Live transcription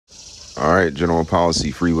All right, General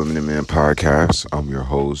Policy Free Women and Men podcast. I'm your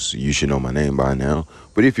host. You should know my name by now.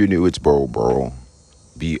 But if you're new, it's Bro.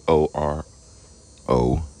 BOROUGH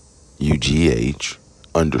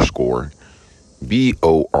underscore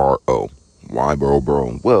BORO. Why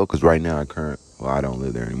Bro? Well, because right now I don't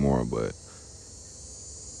live there anymore. But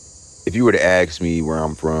if you were to ask me where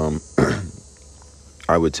I'm from,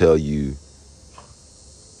 I would tell you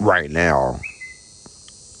right now,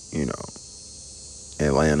 you know,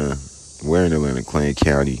 Atlanta. We're in Atlanta, Clayton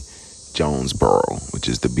County, Jonesboro, which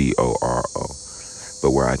is the BORO.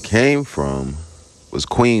 But where I came from was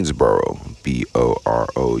Queensboro,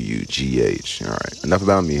 BOROUGH. All right, enough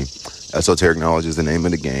about me. Esoteric knowledge is the name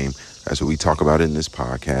of the game. That's what we talk about in this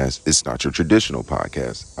podcast. It's not your traditional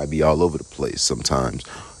podcast. I be all over the place sometimes.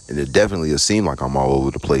 And it definitely seems like I'm all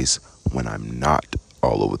over the place when I'm not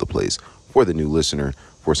all over the place. For the new listener,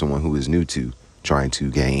 for someone who is new to trying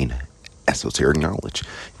to gain esoteric knowledge. You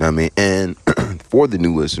know what I mean? And for the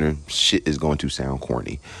new listener, shit is going to sound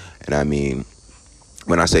corny. And I mean,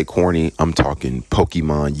 when I say corny, I'm talking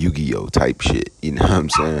Pokemon, Yu-Gi-Oh type shit. You know what I'm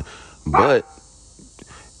saying? But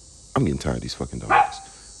I'm getting tired of these fucking dogs.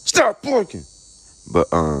 Stop barking. But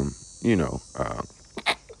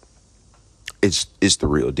it's the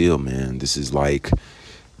real deal, man. This is like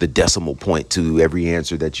the decimal point to every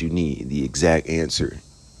answer that you need. The exact answer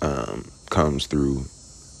comes through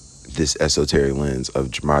this esoteric lens of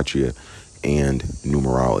gematria and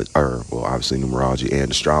numerology, obviously numerology and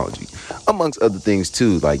astrology, amongst other things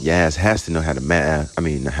too. Like, your ass has to know how to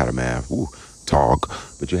talk,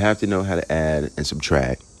 but you have to know how to add and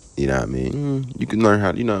subtract. You know what I mean? You can learn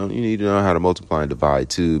how, you need to know how to multiply and divide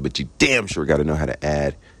too, but you damn sure got to know how to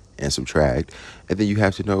add and subtract. And then you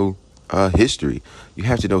have to know history. You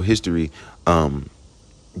have to know history,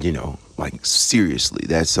 like seriously.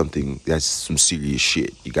 That's some serious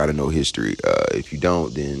shit. You got to know history. If you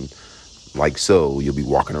don't, then you'll be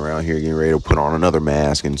walking around here getting ready to put on another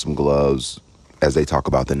mask and some gloves as they talk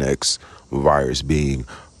about the next virus being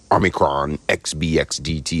Omicron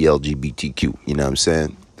XBXDT You know what I'm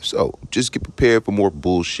saying? So just get prepared for more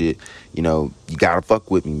bullshit. You gotta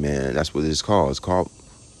fuck with me, man. That's what it's called. It's called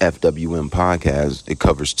FWM Podcast. It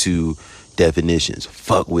covers two definitions: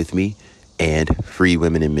 fuck with me and free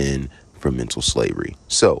women and men from mental slavery.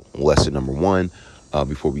 So lesson number one,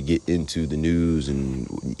 before we get into the news and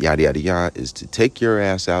yada yada yada, is to take your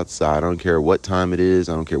ass outside. I don't care what time it is.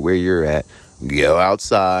 I don't care where you're at. Go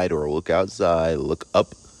outside or look outside. Look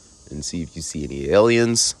up and see if you see any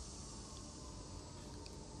aliens.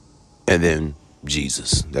 And then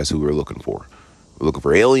Jesus. That's who we're looking for. We're looking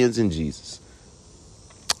for aliens and Jesus.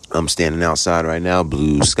 I'm standing outside right now.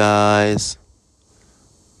 Blue skies.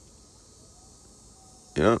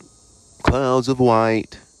 Clouds of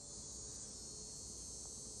white.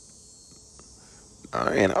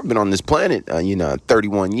 And I've been on this planet,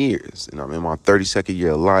 31 years. And I'm in my 32nd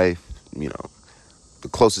year of life. The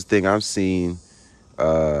closest thing I've seen to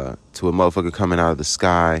a motherfucker coming out of the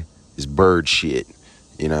sky is bird shit.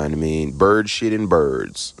 You know what I mean? Bird shit and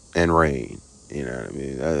birds and rain. You know what I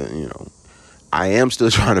mean? I am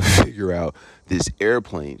still trying to figure out this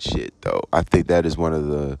airplane shit, though. I think that is one of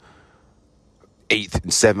the 8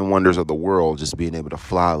 and 7 wonders of the world, just being able to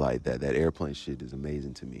fly like that. That airplane shit is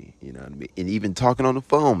amazing to me. You know what I mean? And even talking on the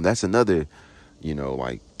phone, that's another,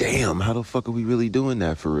 damn, how the fuck are we really doing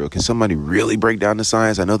that for real? Can somebody really break down the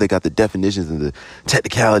science? I know they got the definitions and the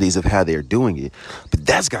technicalities of how they're doing it, but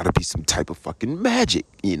that's got to be some type of fucking magic.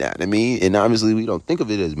 You know what I mean? And obviously we don't think of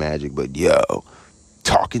it as magic, but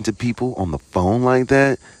talking to people on the phone like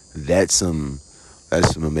that, that's some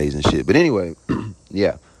amazing shit. But anyway,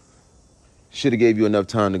 yeah. Should have gave you enough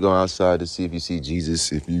time to go outside to see if you see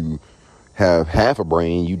Jesus. If you have half a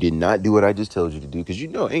brain, you did not do what I just told you to do, because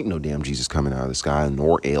ain't no damn Jesus coming out of the sky,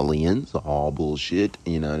 nor aliens. All bullshit.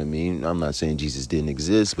 You know what I mean? I'm not saying Jesus didn't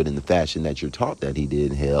exist, but in the fashion that you're taught that he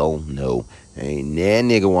did, hell no. Ain't that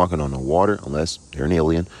nigga walking on the water unless they're an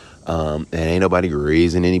alien. And ain't nobody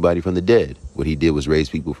raising anybody from the dead. What he did was raise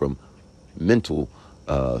people from mental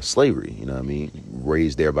slavery. You know what I mean?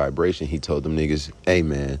 Raise their vibration. He told them niggas, hey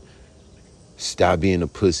man, stop being a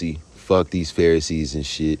pussy. Fuck these Pharisees and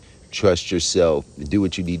shit. Trust yourself. Do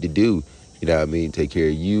what you need to do. You know what I mean? Take care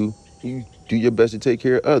of you. You do your best to take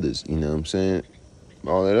care of others. You know what I'm saying?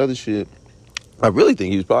 All that other shit. I really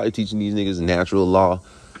think he was probably teaching these niggas natural law.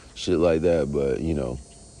 Shit like that. But,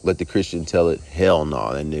 let the Christian tell it. Hell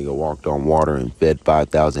no. That nigga walked on water and fed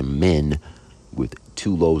 5,000 men with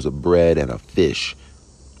 2 loaves of bread and a fish.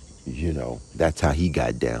 That's how he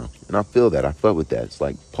got down. And I feel that. I fuck with that. It's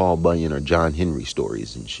like Paul Bunyan or John Henry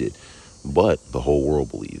stories and shit. But the whole world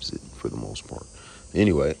believes it for the most part.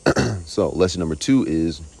 Anyway, so lesson number 2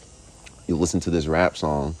 is You listen to this rap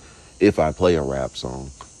song, if I play a rap song,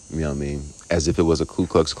 you know what I mean, as if it was a Ku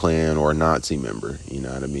Klux Klan or a Nazi member, you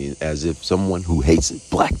know what I mean, as if someone who hates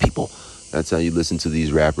black people. That's how you listen to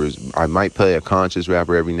these rappers. I might play a conscious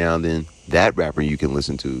rapper every now and then. That rapper you can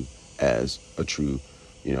listen to as a true,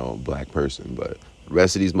 black person. But the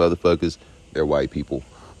rest of these motherfuckers, they're white people.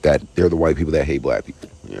 They're the white people that hate black people.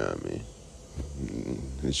 You know what I mean?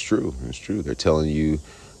 It's true. It's true. They're telling you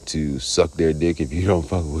to suck their dick if you don't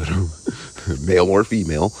fuck with them, male or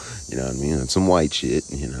female. You know what I mean? That's some white shit.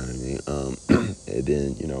 You know what I mean? And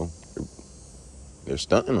then they're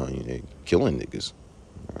stunting on you. They're killing niggas.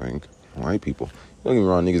 I think white people. Don't get me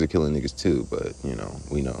wrong, niggas are killing niggas too. But we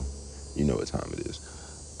know. You know what time it is.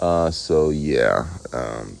 So yeah.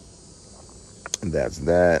 That's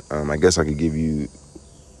that. I guess I could give you.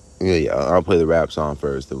 Yeah. I'll play the rap song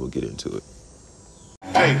first, then we'll get into it.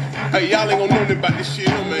 Hey, y'all ain't gonna know nothing about this shit,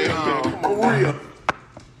 man. For real.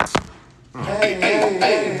 Hey.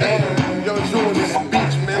 Yo, join this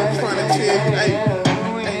bitch, man. I'm trying to tell you, hey.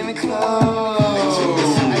 In the club.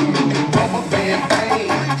 Rubber band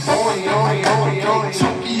bangs.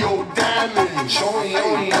 Tokyo diamonds.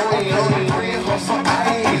 Red hustle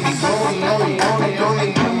ice.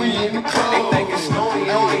 We in the club. They think it's snowy.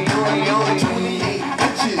 28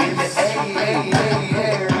 inches. In the A.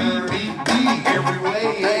 Every way,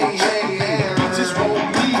 just want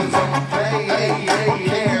me, cause I'm a play, you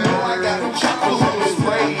know I got them choppers on the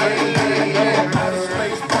spray, outer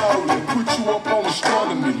space ballin', put you up on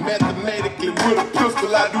astronomy, mathematically with a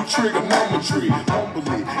pistol I do trigonometry,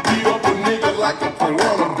 humbly, beat up a nigga like a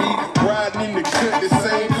piranha bee, riding in the cut the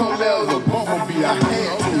same color as a bumblebee, I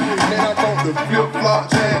had to, man I brought the flip-flop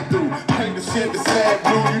jam through, paint the shit the sad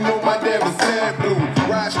blue, you know my damn is sad blue,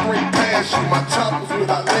 ride straight past you, my choppers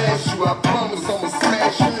without lash you, I promise I'ma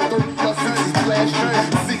smash you, 30 plus inches flash you,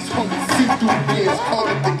 600 see-through bins, call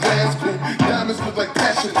it the glass crew, diamonds look like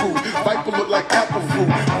passion fruit, Viper look like apple fruit,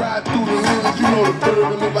 ride through the hood, you know the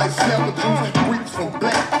bird look like snapper juice, bricks from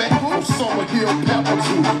black back, from Summer Hill, Pepper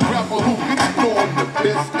juice, rapper who, bitch you know I'm the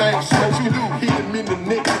best thing, so you do, hit him in the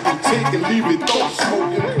neck, and take and leave it, throat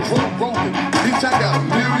smoking, drunk rolling, bitch I got $1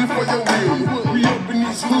 million for your million, we up in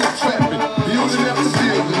these hood trapping, building after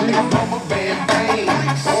building, nigga, rubber band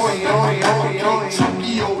bangs,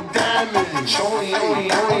 Tokyo diamonds,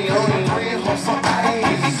 red hustle ice,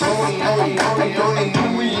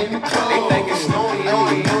 we in the club, they think it's snowy,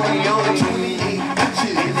 28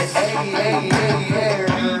 inches, in the A,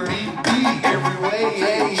 every way,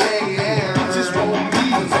 just want me,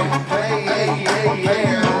 cause I'm a play, you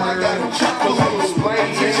know I got them choppers on the spray,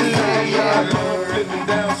 flipping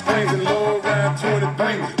down screens and low ride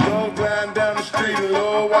 23, love gliding down the street and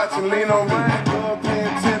love watching lean on me, love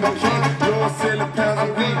playing tennis, love selling pounds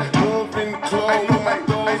of weed, love in the club, with my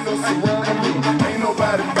dogs so surrounding me, ain't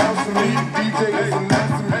nobody bouncing me, DJ is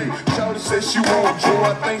announcing me, shawty said she want Joe, I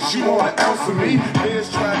think she want an ounce of me, Liz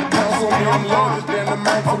tried to pounce on me, I'm larger than the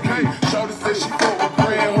mouth of me, shawty said she fuck with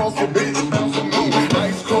grand hustle, bitch, bounce on me,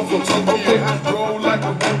 ice cold from Tokyo, roll like a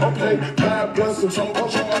okay, 5 guns of Tokyo,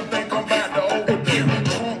 I think I'm about to open them,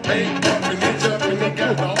 Trump ain't bumping, it jumping, they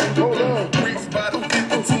got the whole bricks by the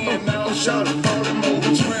 50-10, now shawty throw them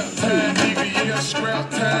over, trap time, nigga, yeah, scrap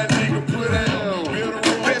time, nigga, put out, build a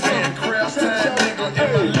road, band, crash time, nigga, in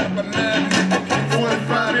my lap of 9, nigga,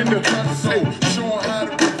 45 in the console, showing how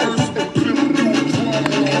to reverse and flip and do a drum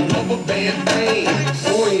roll, rubber band bangs,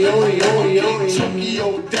 Tokyo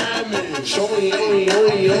diamonds,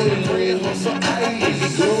 red hustle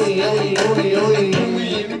ice, we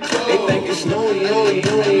in the club, they think it's snowy,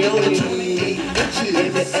 28 inches, in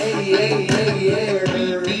the A,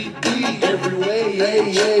 every way,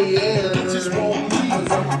 just want me,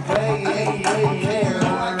 cause I'm a play, you know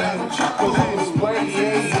I got them choppers on the spray,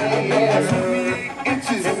 28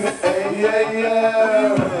 inches, in the A,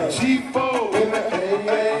 G4, in the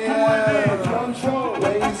A, control,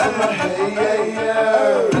 ladies in the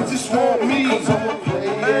A, just want me, cause I'm a play,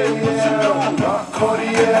 not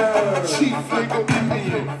Cartier, cheap flavor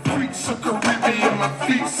Indian, freaks of Caribbean, my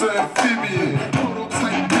feet's an amphibian,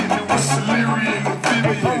 prototype business with Salarian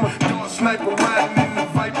amphibian, dog sniper riding in the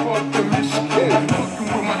Viper up to Michigan, fucking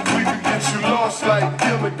with my clique against you lost like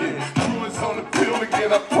Gilligan, Druids on the pill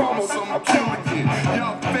again, I promise I'ma kill again,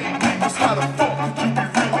 y'all fake niggas, how the fuck could you be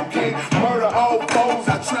real again, murder all foes, I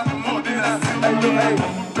trap them up, then I feel again,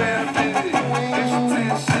 bad fitted, extra 10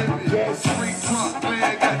 Chevy, street drunk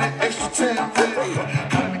player, got that extra 10 ready,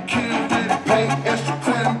 cut the can ready, paint extra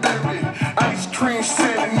cranberry, ice cream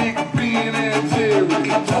selling nigga being and Jerry,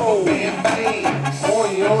 rubber band bangs,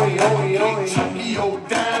 Tokyo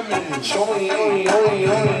diamonds,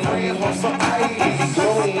 red hustle ice,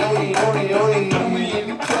 we in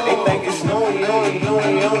the club, they think it's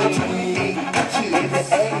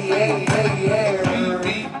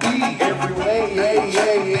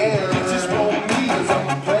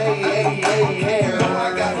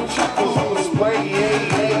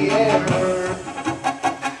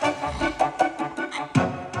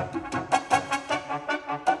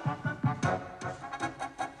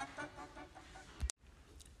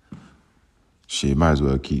might as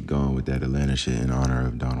well keep going with that Atlanta shit in honor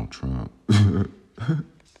of Donald Trump. Okay.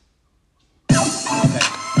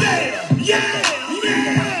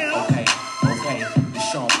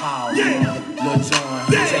 It's Sean Paul, Lil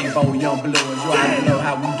Jon, J-Bo, Young Bloods. You already know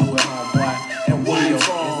how we do it, homeboy. And Will,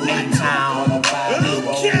 it's A-Town on 5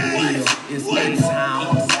 It's A-Town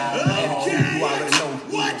on 5 You already know.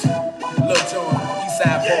 Lil Jon,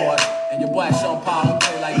 Eastside Boys, and your boy Sean Paul,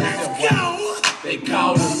 play like this, boy. They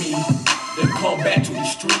calling me, they come back to the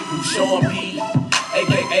street, who showing me.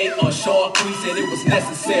 AKA a short crease, said it was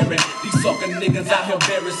necessary. These sucker niggas out here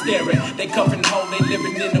very scary. They coming home, they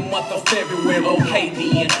living in the month of February. Okay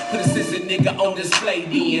then, put a sissy nigga on display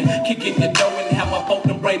then. Kicking the door and have my folk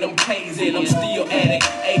to bring them K's in. I'm still at it,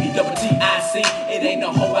 A-double-T-I-C. It ain't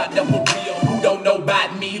no hoe out there for real. Who don't know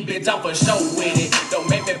about me, bitch, I'm for sure with it. Don't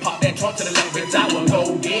make me pop that trunk to the left, bitch, I will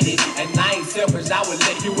go get it. And I ain't selfish, I will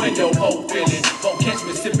let you in your whole feeling. Don't catch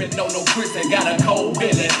me sipping on no Chris and got a cold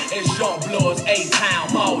feeling. It's Young Bloods,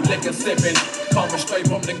 A-Town, all liquor sipping. Coming straight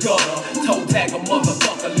from the gutter. Toe tag a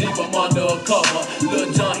motherfucker, leave him under a cover.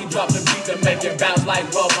 Lil Jon, he dropped the beat to make it bounce like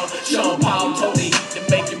rubber. Sean Paul told the heat to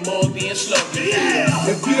make it mug then sluggy. Yeah.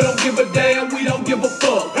 If you don't give a damn, we don't give a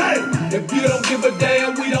fuck. Hey. If you don't give a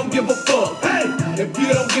damn, we don't give a fuck. Hey. If you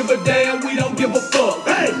don't give a damn, we don't give a fuck.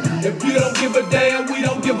 Hey. If you don't give a damn, we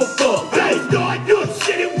don't give a fuck. Hey. Start no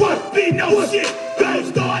shit, it won't be no shit. Hey.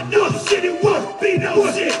 Start no shit, it won't be no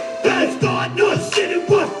shit. Hey. Start no shit, it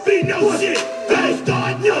won't be no shit. Hey.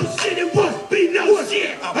 Start no shit, it won't be no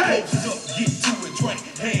shit. I post up, get to it, drink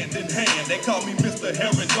hand in hand. They call me Mr.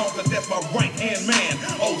 Herring Dog, cause that's my right hand man.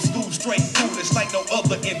 Old school, straight foolish like no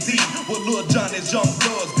other indeed. Well, Lil Jon is Young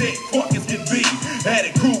Bloods, dead crunk as can be. Had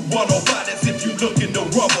it crew 105, that's if you look in the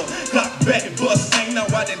rubber. Clock back, bust, ain't now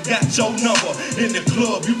I done got your number. In the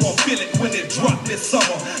club, you gon' feel it when it drop this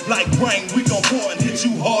summer. Like rain, we gon' pour and hit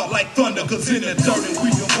you hard like thunder. Cause in the dirty,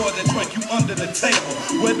 we gon' pour that drink you under the table.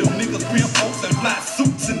 Where them niggas bring folks and fly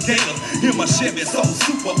suits and gators. In my Chevy, so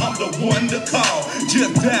super, I'm the one to call.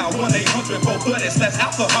 Just dial 1-800 for buddies, that's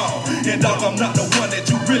alcohol. And dog, I'm not the one that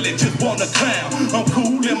you really just wanna clown. I'm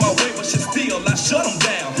cool in my way, but shit still, I shut them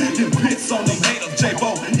down. Then pits on them haters,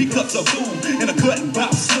 J-Bo, he cuts a fool. In a cut and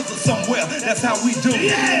box scissors somewhere, that's how we do.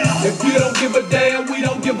 Yeah! If you don't give a damn, we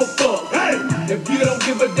don't give a fuck. Hey! If you don't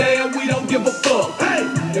give a damn, we don't give a fuck. Hey!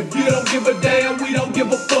 If you don't give a damn, we don't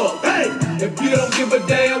give a fuck. Hey! If you don't give a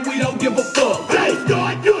damn, we don't give a fuck. Hey!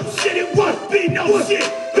 Start no shit, it won't be no shit.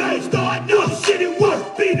 Hey! Start no shit, it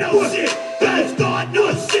won't be no shit. Hey! Start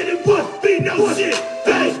no shit, it won't be no shit.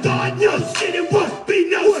 Hey! Start no shit, it won't be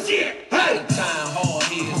no shit. Hey! Time hard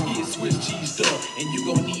heads, get Swiss cheese up, and you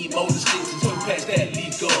gon' need more sticks to patch that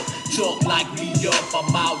leak up. Jump like me up,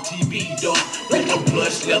 I'm out TV up. With no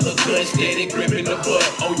plush leather gun, steady gripping the butt.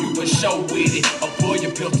 Oh, you a show with it. I'll pull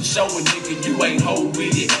your pistol, show a nigga you ain't hold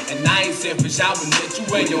with it. And I ain't selfish, I will let you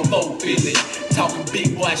and your folk feel it. Talking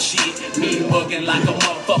big boy shit, me bugging like a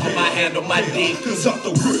motherfucker, my hand on my dick. Cause off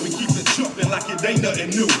the rip, we keep it jumping like it ain't nothing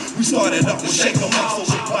new. We started off with Shake 'em Out, so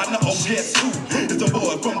we partner, oh guess who? It's the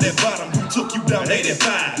boy from that bottom who took you down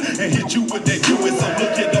 85 and hit you with that U.S. So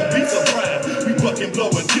look, it don't be surprised. We bucking,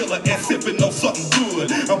 blowing, killer, and sipping on something good.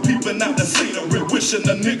 I'm peeping out the scenery, wishing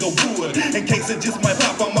a nigga would. In case it just might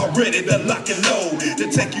pop, I'm already to lock and load. To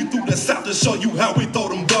take you through the south to show you how we throw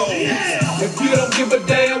them goals. Yeah. If you don't give a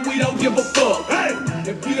damn, we don't give a fuck. Hey.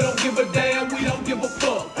 If you don't give a damn, we don't give a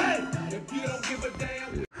fuck. Hey. If you don't give a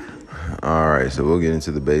damn. All right, so we'll get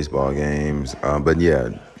into the baseball games. But yeah,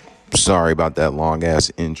 sorry about that long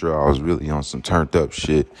ass intro. I was really on some turned up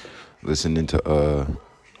shit, listening to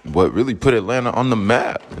what really put Atlanta on the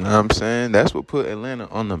map. You know what I'm saying? That's what put Atlanta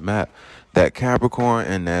on the map. That Capricorn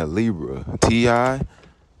and that Libra, T.I.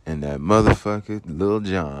 and that motherfucker Lil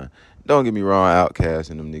Jon. Don't get me wrong, Outkast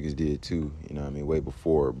and them niggas did too. You know what I mean? Way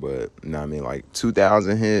before, but you know what I mean? Like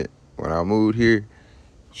 2000 hit when I moved here.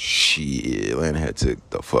 Shit, Atlanta had took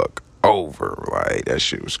the fuck over. Like that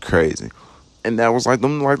shit was crazy. And that was like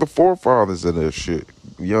the forefathers of that shit.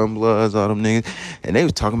 Young Bloods, all them niggas. And they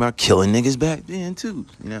was talking about killing niggas back then too.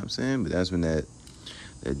 You know what I'm saying? But that's when that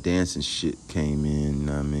dancing shit came in. You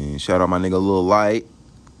know what I mean? Shout out my nigga Lil Light.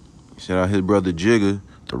 Shout out his brother Jigga.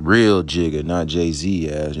 The real Jigga, not Jay-Z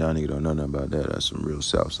ass. Y'all niggas don't know nothing about that. That's some real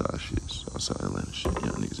Southside shit. Southside Atlanta shit.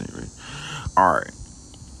 Y'all niggas ain't ready. All right.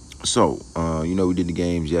 So, we did the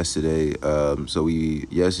games yesterday.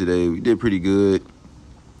 Yesterday we did pretty good.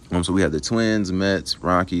 So we had the Twins, Mets,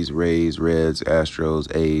 Rockies, Rays, Reds,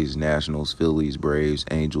 Astros, A's, Nationals, Phillies, Braves,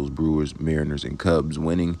 Angels, Brewers, Mariners, and Cubs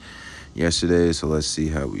winning yesterday. So let's see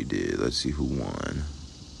how we did. Let's see who won.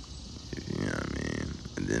 You know what I mean?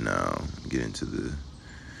 And then I'll get into the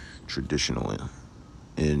traditional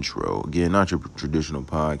intro. Again, not your traditional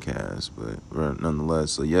podcast, but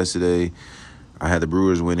nonetheless. So yesterday, I had the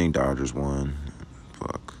Brewers winning, Dodgers won.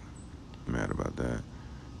 Fuck, I'm mad about that.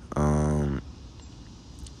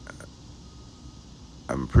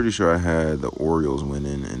 I'm pretty sure I had the Orioles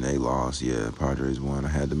winning and they lost. Yeah, Padres won. I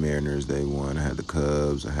had the Mariners, they won. I had the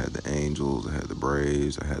Cubs, I had the Angels, I had the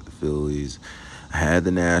Braves, I had the Phillies, I had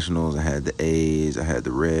the Nationals, I had the A's, I had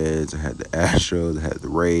the Reds, I had the Astros, I had the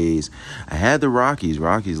Rays, I had the Rockies.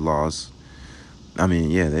 Rockies lost. I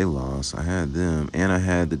mean, yeah, they lost. I had them. And I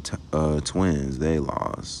had the Twins. They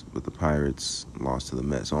lost. But the Pirates lost to the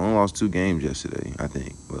Mets. So I only lost 2 games yesterday, I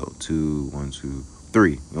think. Well,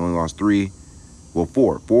 3. We only lost 3. Well,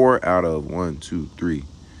 4. 4 out of 1, 2, 3.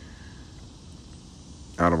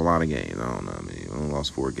 Out of a lot of games. I don't know. I mean, I only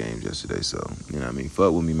lost 4 games yesterday. So, you know what I mean?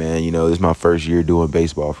 Fuck with me, man. You know, this is my first year doing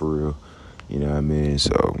baseball for real. You know what I mean?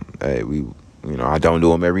 So, hey, I don't do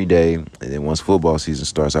them every day. And then once football season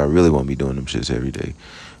starts, I really won't be doing them shits every day.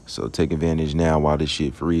 So take advantage now while this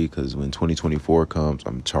shit free. Because when 2024 comes,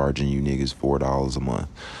 I'm charging you niggas $4 a month.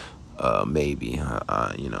 Maybe.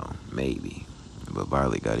 Maybe. But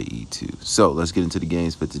Violet got to eat too. So let's get into the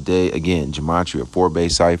games for today. Again, Gematria,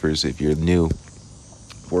 4-base ciphers. If you're new,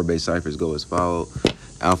 4-base ciphers go as follows.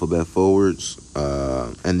 Alphabet forwards,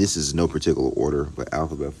 and this is no particular order, but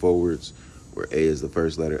alphabet forwards, where A is the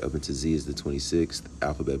first letter up into Z is the 26th.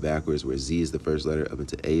 Alphabet backwards, where Z is the first letter up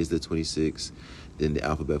into A is the 26th. Then the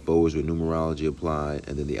alphabet forwards with numerology applied,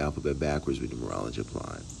 and then the alphabet backwards with numerology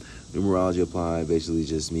applied. Numerology applied basically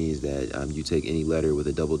just means that you take any letter with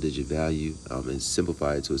a double-digit value and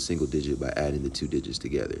simplify it to a single digit by adding the 2 digits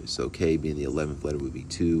together. So K being the 11th letter would be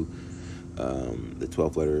 2. The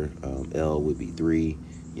 12th letter, L, would be 3.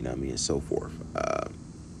 You know what I mean, and so forth.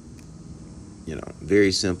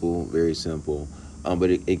 Very simple, very simple. But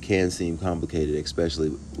it can seem complicated,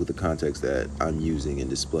 especially with the context that I'm using and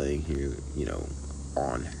displaying here,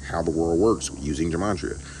 on how the world works using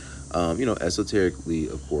gematria. Esoterically,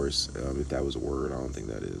 of course, if that was a word, I don't think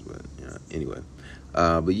that is, but anyway.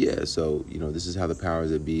 But yeah, so, this is how the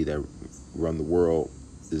powers that be that run the world,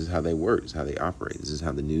 this is how they work, this is how they operate. This is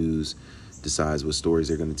how the news decides what stories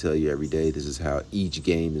they're going to tell you every day. This is how each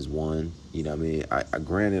game is won. You know what I mean? I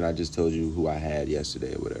granted, I just told you who I had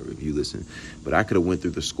yesterday or whatever, if you listen. But I could have went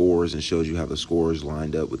through the scores and showed you how the scores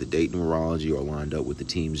lined up with the date numerology or lined up with the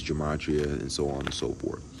team's gematria and so on and so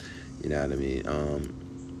forth. You know what I mean?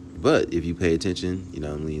 But if you pay attention,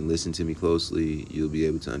 listen to me closely, you'll be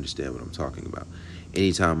able to understand what I'm talking about.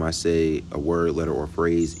 Anytime I say a word, letter, or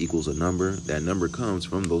phrase equals a number, that number comes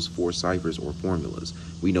from those 4 ciphers or formulas.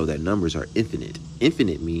 We know that numbers are infinite.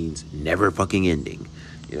 Infinite means never fucking ending.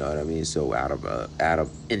 You know what I mean? So out of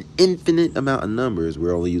an infinite amount of numbers,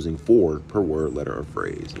 we're only using 4 per word, letter, or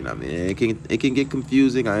phrase. You know what I mean? It can get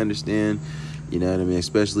confusing. I understand. You know what I mean?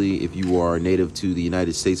 Especially if you are native to the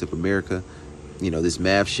United States of America. This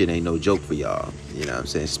math shit ain't no joke for y'all. You know what I'm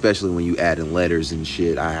saying? Especially when you add in letters and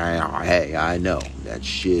shit. I know. That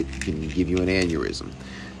shit can give you an aneurysm.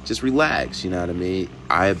 Just relax, you know what I mean?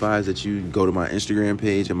 I advise that you go to my Instagram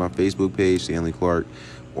page and my Facebook page, Stanley Clark,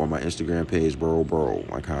 or my Instagram page, Burrow,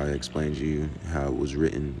 like how I explained to you how it was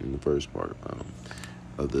written in the first part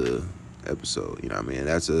of the episode. You know what I mean?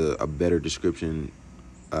 That's a better description,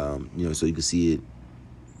 so you can see it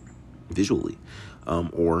visually.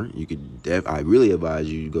 Or you could, I really advise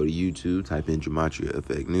you to go to YouTube, type in Gematria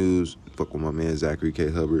Effect News, fuck with my man Zachary K.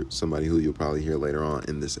 Hubbard, somebody who you'll probably hear later on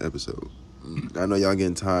in this episode. I know y'all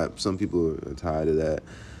getting tired, some people are tired of that,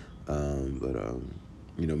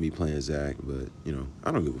 me playing Zach, but,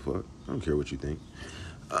 I don't give a fuck. I don't care what you think.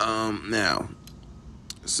 Now,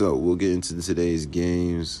 so we'll get into today's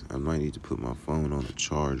games. I might need to put my phone on the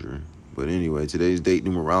charger. But anyway, today's date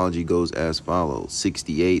numerology goes as follows: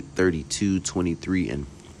 68, 32, 23, and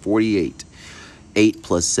 48. 8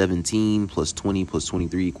 plus 17 plus 20 plus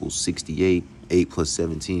 23 equals 68. 8 plus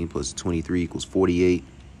 17 plus 23 equals 48.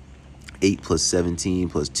 8 plus 17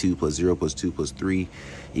 plus 2 plus 0 plus 2 plus 3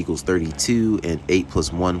 equals 32. And 8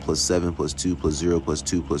 plus 1 plus 7 plus 2 plus 0 plus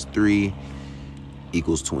 2 plus 3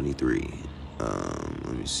 equals 23.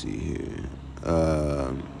 Let me see here.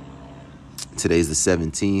 Today's the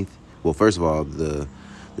 17th. Well, first of all, the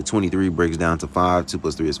 23 breaks down to 5. 2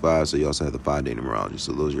 plus 3 is 5. So you also have the 5-day numerology.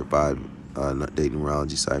 So those are your 5-day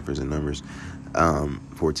numerology ciphers and numbers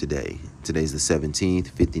for today. Today's the 17th.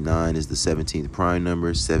 59 is the 17th prime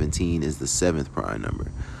number. 17 is the 7th prime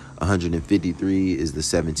number. 153 is the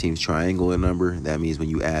 17th triangular number. That means when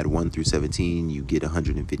you add 1 through 17, you get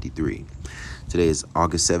 153. Today is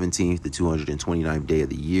August 17th, the 229th day of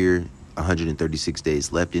the year. 136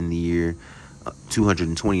 days left in the year.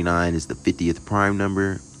 229 is the 50th prime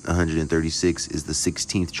number. 136 is the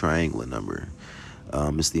 16th triangular number.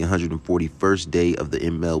 It's the 141st day of the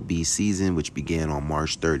MLB season, which began on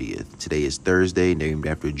March 30th. Today is Thursday, named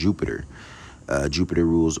after Jupiter. Jupiter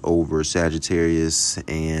rules over Sagittarius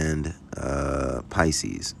and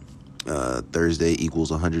Pisces. Thursday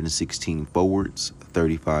equals 116 forwards,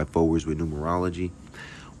 35 forwards with numerology,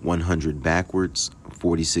 100 backwards,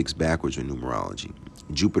 46 backwards with numerology.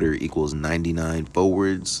 Jupiter equals 99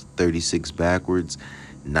 forwards, 36 backwards,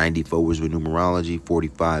 90 forwards with numerology,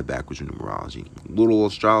 45 backwards with numerology. Little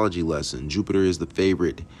astrology lesson. Jupiter is the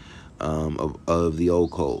favorite of the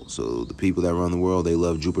occult. So the people that run the world, they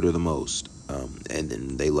love Jupiter the most. And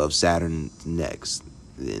then they love Saturn next.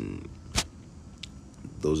 Then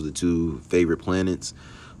those are the two favorite planets.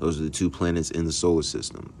 Those are the two planets in the solar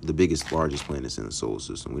system. The biggest, largest planets in the solar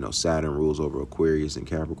system. We know Saturn rules over Aquarius and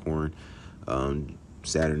Capricorn.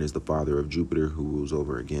 Saturn is the father of Jupiter, who rules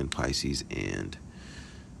over, again, Pisces and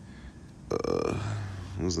what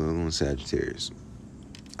was the other one? Sagittarius.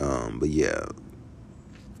 But yeah,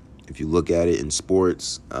 if you look at it in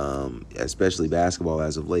sports, especially basketball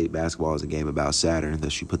as of late, basketball is a game about Saturn,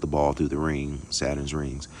 that you put the ball through the ring, Saturn's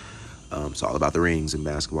rings. It's all about the rings in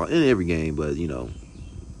basketball, in every game, but, you know,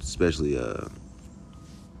 especially,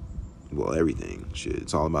 well, everything. Shit,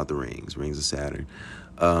 it's all about the rings of Saturn.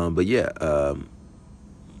 But yeah,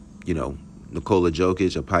 you know, Nikola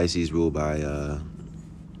Jokic, a Pisces ruled by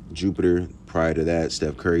Jupiter. Prior to that,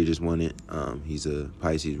 Steph Curry just won it. He's a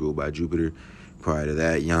Pisces ruled by Jupiter. Prior to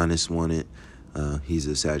that, Giannis won it. He's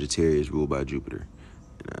a Sagittarius ruled by Jupiter.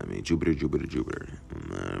 You know what I mean? Jupiter. You know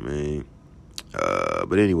what I mean?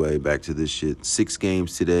 But anyway, back to this shit. 6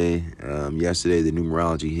 games today. Yesterday, the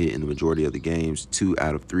numerology hit in the majority of the games. 2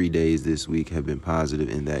 out of 3 days this week have been positive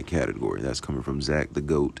in that category. That's coming from Zach the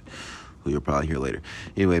GOAT, who you'll probably hear later.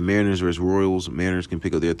 Anyway, Mariners versus Royals. Mariners can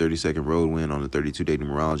pick up their 32nd road win on the 32-day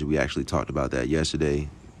numerology. We actually talked about that yesterday.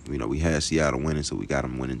 You know, we had Seattle winning, so we got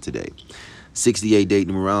them winning today. 68-date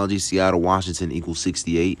numerology, Seattle, Washington equals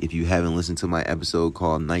 68. If you haven't listened to my episode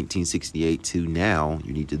called 1968 to now,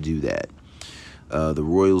 you need to do that. The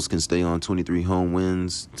Royals can stay on 23 home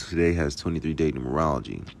wins. Today has 23-date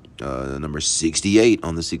numerology. Number 68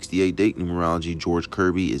 on the 68-date numerology, George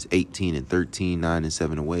Kirby is 18-13,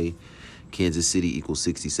 9-7 away. Kansas City equals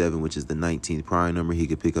 67, which is the 19th prime number. He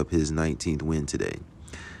could pick up his 19th win today.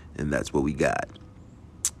 And that's what we got.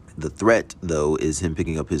 The threat, though, is him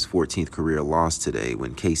picking up his 14th career loss today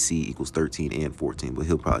when KC equals 13 and 14, but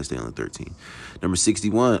he'll probably stay on the 13. Number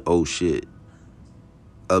 61, oh shit.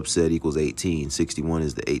 Upset equals 18. 61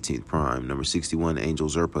 is the 18th prime. Number 61, Angel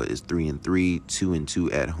Zerpa is 3-3,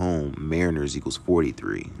 2-2 at home. Mariners equals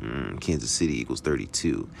 43. Kansas City equals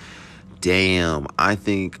 32. Damn, I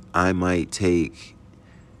think I'm gonna take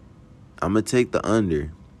the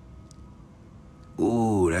under.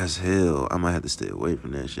 Ooh, that's hell. I might have to stay away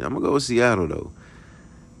from that shit. I'm gonna go with Seattle though.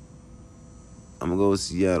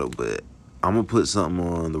 But I'm gonna put something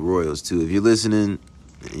on the Royals too. If you're listening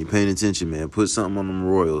and you're paying attention, man, put something on them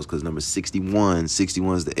Royals, because number 61 is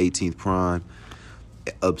the 18th prime.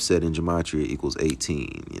 Upset in gematria equals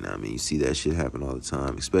 18. You know what I mean? You see that shit happen all the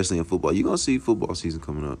time, especially in football. You're gonna see football season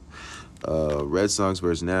coming up. Red Sox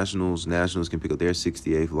versus Nationals. Nationals can pick up their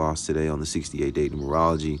 68th loss today on the 68-day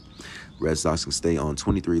numerology. Red Sox can stay on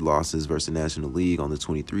 23 losses versus the National League on the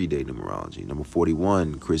 23-day numerology. Number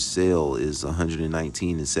 41, Chris Sale is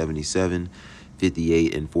 119-77,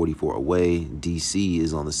 58-44 away. DC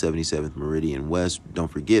is on the 77th Meridian West.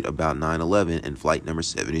 Don't forget about 9/11 and flight number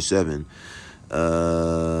 77.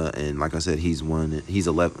 And like I said, he's on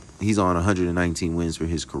 119 wins for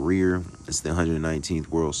his career. It's the 119th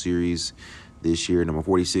World Series this year. Number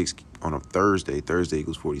 46 on a Thursday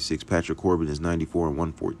equals 46. Patrick Corbin is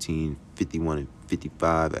 94-114,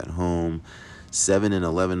 51-55 at home,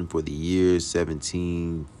 7-11 for the year,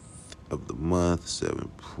 17th of the month, 7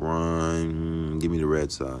 prime. Give me the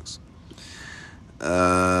Red Sox.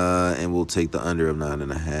 And we'll take the under of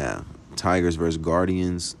 9.5. Tigers versus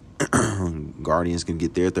Guardians. Guardians can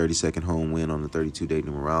get their 32nd home win on the 32-day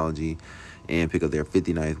numerology and pick up their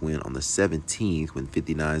 59th win on the 17th, when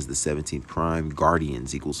 59 is the 17th prime.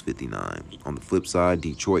 Guardians equals 59. On the flip side,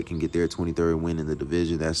 Detroit can get their 23rd win in the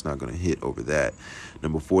division. That's not going to hit over that.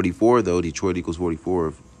 Number 44, though, Detroit equals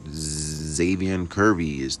 44. Xavier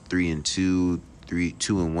Kirby is 3-2,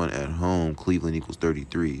 2-1 at home. Cleveland equals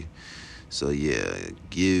 33. So, yeah, I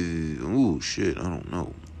don't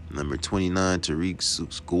know. Number 29, Tariq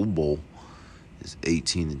Schoolbowl is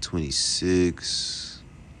 18-26.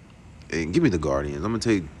 And give me the Guardians. I'm going to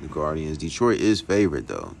take the Guardians. Detroit is favorite,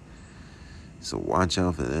 though. So watch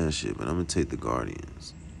out for that shit. But I'm going to take the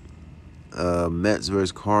Guardians. Mets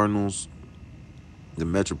versus Cardinals. The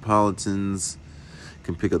Metropolitans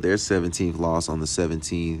can pick up their 17th loss on the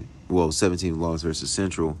 17th. Well, 17th loss versus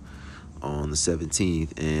Central on the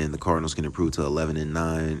 17th, and the Cardinals can improve to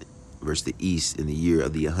 11-9 versus the East in the year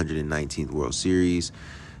of the 119th World Series.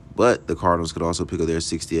 But the Cardinals could also pick up their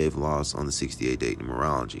 68th loss on the 68-day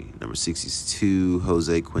numerology. Number 62,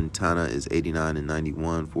 Jose Quintana is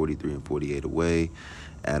 89-91, 43-48 away.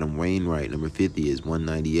 Adam Wainwright, number 50, is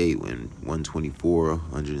 198, win 124,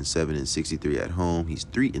 107-63 at home. He's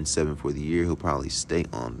 3-7 for the year. He'll probably stay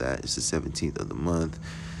on that. It's the 17th of the month.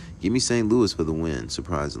 Give me St. Louis for the win,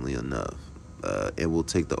 surprisingly enough. And we'll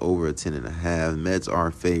take the over at 10.5. Mets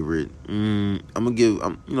are favorite. You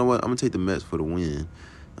know what? I'm gonna take the Mets for the win.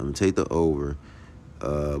 I'm gonna take the over.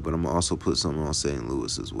 But I'm gonna also put something on St.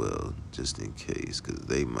 Louis as well, just in case, because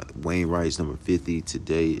Wainwright's number 50.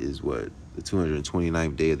 Today is what, the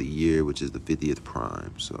 229th day of the year, which is the 50th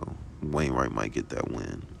prime. So Wainwright might get that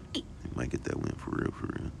win. He might get that win for real, for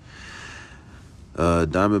real.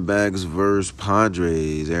 Diamondbacks versus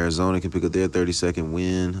Padres. Arizona can pick up their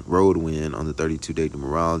 32nd road win on the 32-day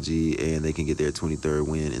numerology, and they can get their 23rd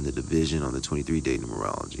win in the division on the 23-day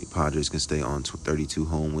numerology. Padres can stay on 32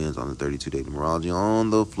 home wins on the 32-day numerology. On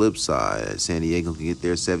the flip side, San Diego can get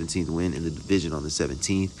their 17th win in the division on the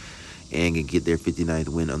 17th, and can get their 59th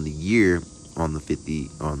win on the year on the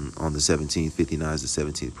 17th. 59 is the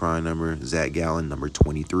 17th prime number. Zach Gallen, number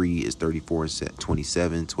 23, is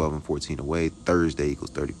 34-27, 12-14 away. Thursday equals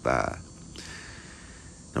 35.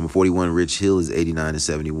 Number 41, Rich Hill, is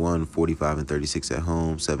 89-71, 45-36 at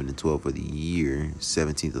home, 7-12 for the year.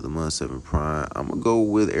 17th of the month, 7 prime. I'm gonna go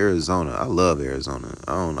with Arizona. I love Arizona.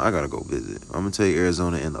 I gotta go visit. I'm gonna take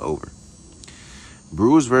Arizona and the over.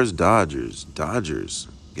 Brewers versus Dodgers. Dodgers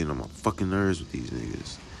getting on my fucking nerves with these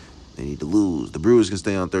niggas. They need to lose. The Brewers can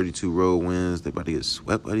stay on 32 road wins. They about to get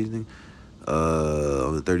swept by these things.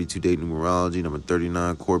 On the 32-day numerology, number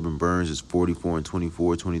 39, Corbin Burns, is 44-24,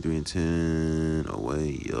 23-10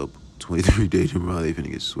 away. Yup, 23-day numerology, they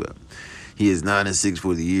finna get swept. He is 9-6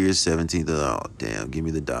 for the year, 17th. Oh, damn, give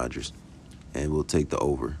me the Dodgers. And we'll take the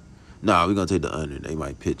over. Nah, we're going to take the under. They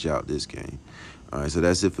might pitch out this game. All right, so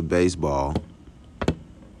that's it for baseball.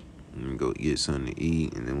 I'm going to go get something to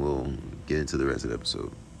eat, and then we'll get into the rest of the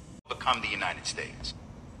episode. Become the United States.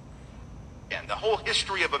 And the whole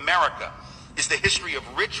history of America is the history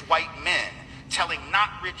of rich white men telling not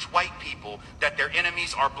rich white people that their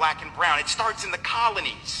enemies are black and brown. It starts in the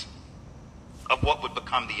colonies of what would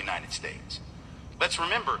become the United States. Let's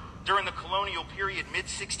remember, during the colonial period,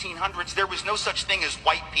 mid-1600s, there was no such thing as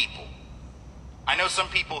white people. I know some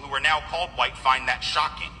people who are now called white find that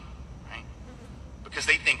shocking, right? Because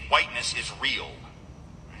they think whiteness is real.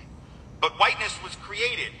 But whiteness was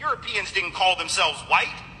created. Europeans didn't call themselves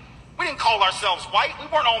white. We didn't call ourselves white. We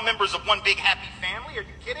weren't all members of one big happy family. Are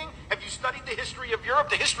you kidding? Have you studied the history of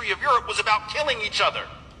Europe? The history of Europe was about killing each other.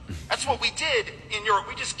 That's what we did in Europe.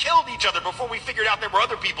 We just killed each other before we figured out there were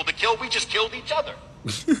other people to kill. We just killed each other.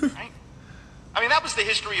 Right? I mean, that was the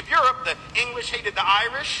history of Europe. The English hated the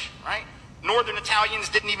Irish, right? Northern Italians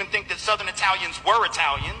didn't even think that Southern Italians were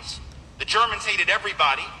Italians. The Germans hated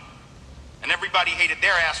everybody. And everybody hated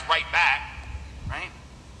their ass right back, right?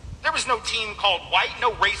 There was no team called white,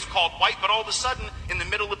 no race called white, but all of a sudden, in the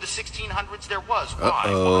middle of the 1600s, there was. Why?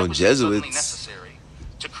 Why was it suddenly necessary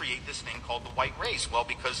to create this thing called the white race? Well,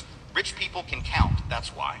 because rich people can count, that's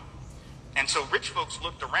why. And so rich folks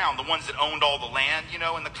looked around, the ones that owned all the land, you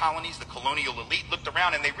know, in the colonies, the colonial elite looked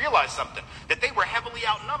around and they realized something, that they were heavily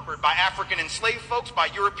outnumbered by African enslaved folks, by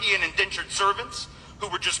European indentured servants, who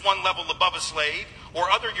were just one level above a slave, or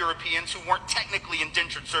other Europeans who weren't technically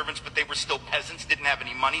indentured servants, but they were still peasants, didn't have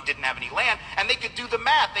any money, didn't have any land, and they could do the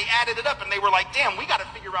math. They added it up, and they were like, damn, we got to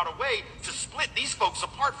figure out a way to split these folks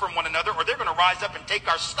apart from one another, or they're going to rise up and take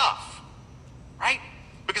our stuff, right?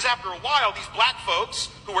 Because after a while, these black folks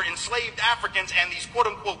who were enslaved Africans and these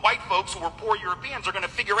quote-unquote white folks who were poor Europeans are going to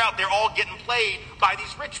figure out they're all getting played by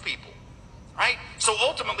these rich people. Right? So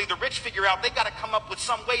ultimately, the rich figure out they got to come up with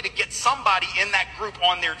some way to get somebody in that group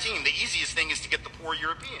on their team. The easiest thing is to get the poor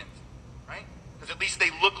Europeans, right? Because at least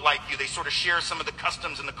they look like you. They sort of share some of the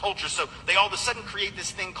customs and the culture. So they all of a sudden create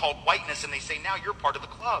this thing called whiteness, and they say, now you're part of the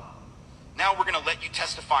club. Now we're going to let you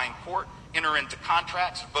testify in court, enter into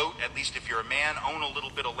contracts, vote, at least if you're a man, own a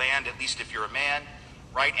little bit of land, at least if you're a man,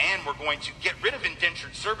 right? And we're going to get rid of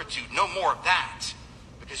indentured servitude. No more of that,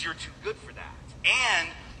 because you're too good for that. And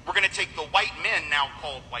we're going to take the white men, now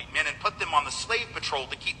called white men, and put them on the slave patrol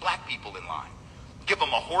to keep black people in line. Give them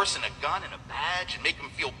a horse and a gun and a badge and make them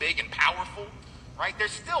feel big and powerful, right? They're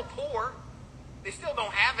still poor. They still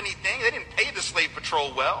don't have anything. They didn't pay the slave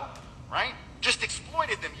patrol well, right? Just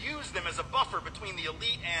exploited them, used them as a buffer between the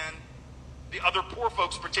elite and the other poor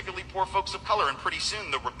folks, particularly poor folks of color. And pretty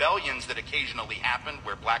soon, the rebellions that occasionally happened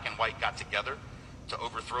where black and white got together to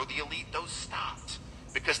overthrow the elite, those stopped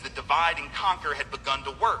because the divide and conquer had begun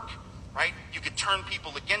to work, right? You could turn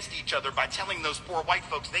people against each other by telling those poor white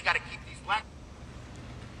folks they got to keep these black.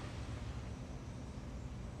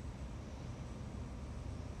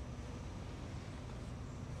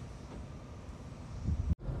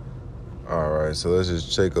 All right, so let's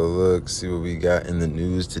just take a look, see what we got in the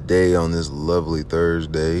news today on this lovely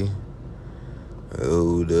Thursday.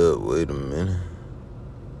 Hold up, wait a minute.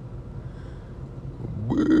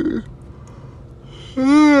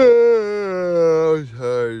 I'm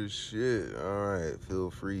tired as shit. Alright, feel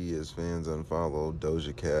free as fans unfollow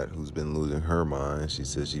Doja Cat, who's been losing her mind. She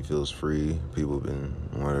says she feels free. People have been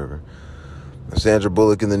whatever. Sandra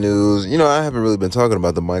Bullock in the news. You know, I haven't really been talking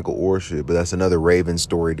about the Michael Orr shit, but that's another Ravens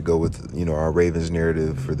story to go with, you know, our Ravens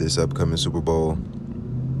narrative for this upcoming Super Bowl.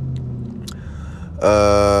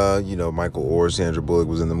 You know, Michael Orr, Sandra Bullock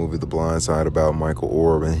was in the movie The Blind Side about Michael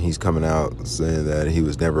Orr, and he's coming out saying that he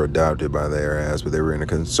was never adopted by their ass, but they were in a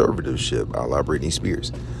conservatorship a la Britney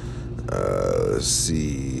Spears. Let's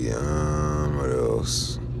see, what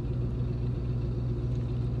else?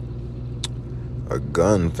 A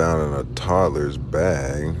gun found in a toddler's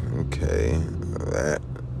bag. Okay, that,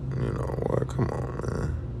 you know what, come on,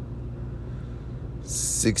 man.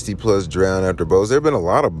 60 plus drowned after boats. There have been a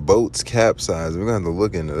lot of boats capsized. We're going to have to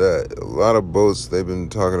look into that. A lot of boats they've been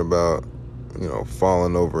talking about, you know,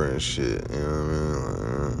 falling over and shit. You know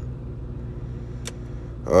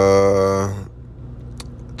what I mean?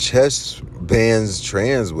 Chess bans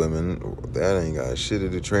trans women. That ain't got shit to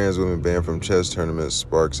do. Trans women banned from chess tournament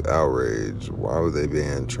sparks outrage. Why would they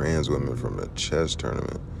ban trans women from the chess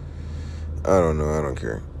tournament? I don't know. I don't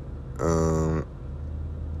care.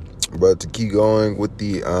 But to keep going with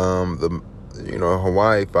the you know,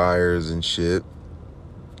 Hawaii fires and shit,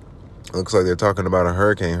 looks like they're talking about a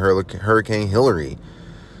Hurricane Hillary.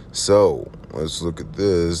 So let's look at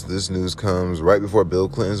this. This news comes right before Bill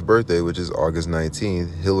Clinton's birthday, which is August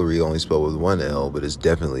 19th. Hillary only spelled with one L, but it's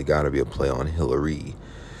definitely got to be a play on Hillary.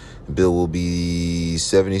 Bill will be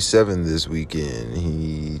 77 this weekend.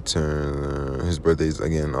 He turned, his birthday's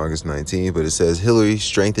again August 19th, but it says Hillary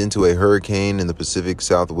strengthened to a hurricane in the Pacific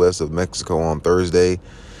Southwest of Mexico on Thursday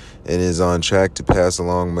and is on track to pass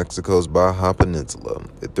along Mexico's Baja Peninsula.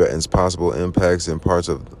 It threatens possible impacts in parts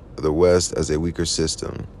of the West as a weaker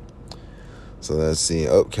system. So that's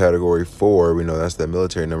the category 4. We know that's that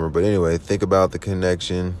military number, but anyway, think about the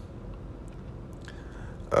connection.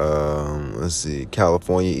 Let's see,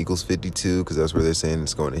 California equals 52 because that's where they're saying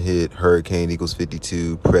it's going to hit. Hurricane equals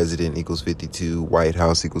 52. President equals 52. White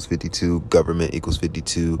House equals 52. Government equals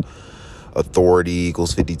 52. Authority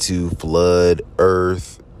equals 52. Flood,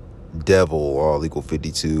 earth, devil all equal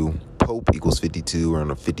 52. Pope equals 52. We're on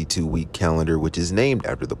a 52-week calendar, which is named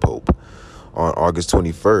after the Pope. On August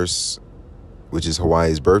 21st, which is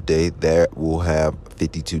Hawaii's birthday, that will have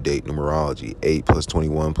 52-date numerology. 8 plus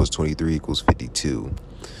 21 plus 23 equals 52.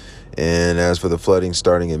 And as for the flooding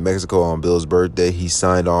starting in Mexico on Bill's birthday, he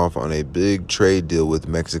signed off on a big trade deal with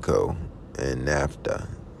Mexico and NAFTA.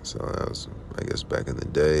 So that was, I guess, back in the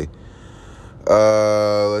day.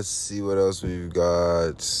 Let's see what else we've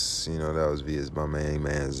got. You know, that was via my main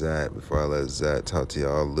man, Zach. Before I let Zach talk to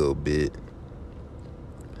y'all a little bit.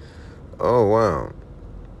 Oh, wow.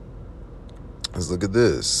 Let's look at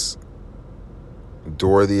this.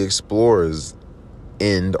 Dora the Explorer's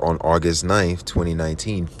end on August 9th,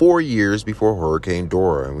 2019, 4 years before Hurricane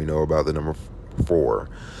Dora, and we know about the number 4.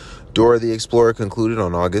 Dora the Explorer concluded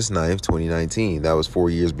on August 9th, 2019. That was 4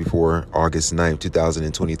 years before August 9th,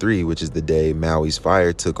 2023, which is the day Maui's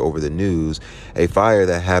fire took over the news, a fire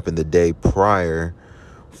that happened the day prior,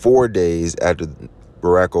 4 days after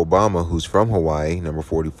Barack Obama, who's from Hawaii, number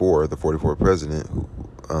 44, the 44th president,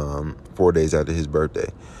 4 days after his birthday.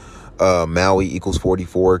 Maui equals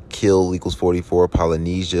 44, Kill equals 44,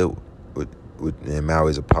 Polynesia, and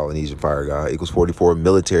Maui's a Polynesian fire god, equals 44,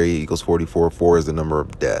 military equals 44, 4 is the number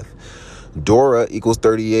of death. Dora equals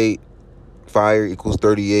 38, fire equals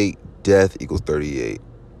 38, death equals 38.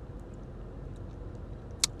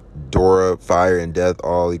 Dora, fire, and death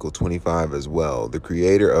all equal 25 as well. The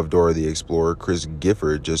creator of Dora the Explorer, Chris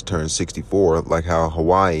Gifford, just turned 64, like how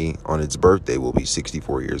Hawaii on its birthday will be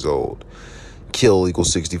 64 years old. Kill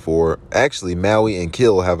equals 64. Actually, Maui and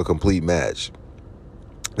Kill have a complete match.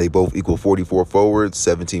 They both equal 44 forwards,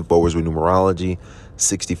 17 forwards with numerology,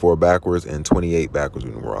 64 backwards, and 28 backwards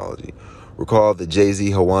with numerology. Recall the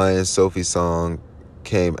Jay-Z Hawaiian Sophie song,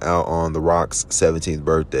 came out on The Rock's 17th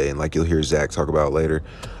birthday. And like you'll hear Zach talk about later,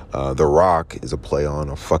 The Rock is a play on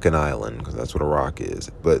a fucking island, because that's what a rock is.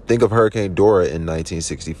 But think of Hurricane Dora in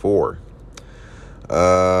 1964.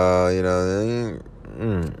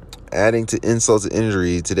 Adding to insult to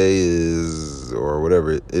injury, today is, or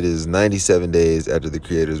whatever, it is 97 days after the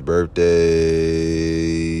creator's birthday.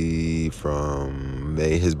 From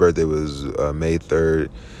May, his birthday was May 3rd.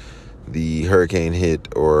 The hurricane hit,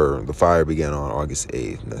 or the fire began on August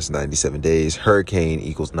 8th. That's 97 days. Hurricane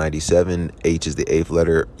equals 97. H is the 8th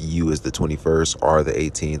letter. U is the 21st. R the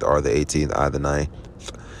 18th. R the 18th. I the 9th.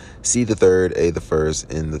 C the 3rd. A the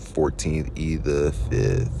 1st. N the 14th. E the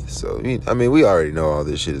 5th. So, I mean, we already know all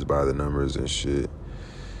this shit is by the numbers and shit.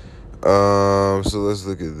 So let's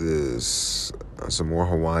look at this. Some more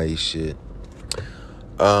Hawaii shit.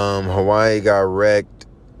 Hawaii got wrecked.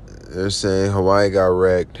 They're saying Hawaii got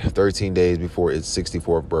wrecked 13 days before its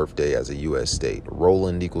 64th birthday as a U.S. state.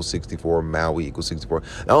 Roland equals 64. Maui equals 64.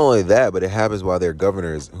 Not only that, but it happens while their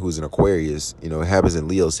governor, who's an Aquarius, it happens in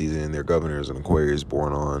Leo season, and their governor is an Aquarius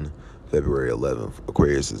born on February 11th.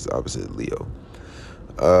 Aquarius is opposite Leo.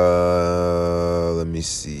 Let me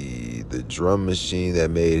see. The drum machine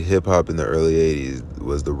that made hip-hop in the early 80s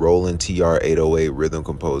was the Roland TR-808 rhythm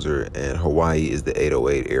composer, and Hawaii is the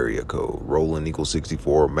 808 area code. Roland equals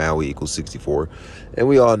 64, Maui equals 64, and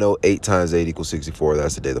we all know 8 times 8 equals 64.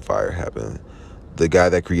 That's the day the fire happened. The guy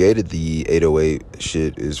that created the 808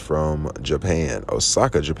 shit is from Japan.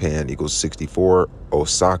 Osaka, Japan equals 64.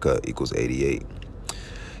 Osaka equals 88.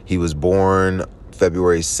 He was born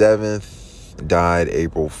February 7th. Died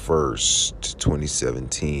April 1st,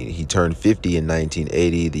 2017. He turned 50 in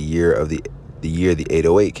 1980, the year the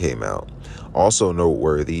 808 came out. Also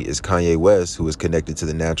noteworthy is Kanye West, who is connected to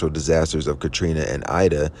the natural disasters of Katrina and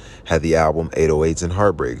Ida, had the album 808s and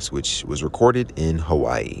Heartbreaks, which was recorded in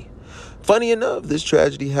Hawaii. Funny enough, this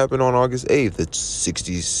tragedy happened on August 8th, the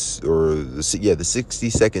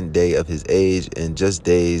 62nd day of his age, and just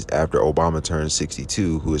days after Obama turned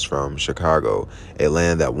 62, who is from Chicago, a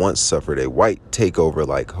land that once suffered a white takeover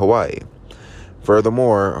like Hawaii.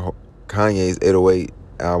 Furthermore, Kanye's 808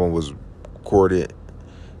 album was recorded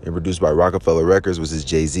and produced by Rockefeller Records, which is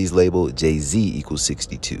Jay-Z's label. Jay-Z equals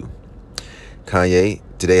 62. Kanye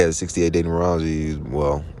today has 68 day numerology.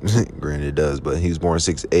 Well, granted it does, but he was born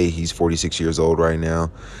 6'8". He's 46 years old right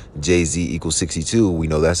now. Jay-Z equals 62. We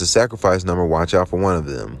know that's a sacrifice number. Watch out for one of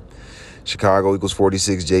them. Chicago equals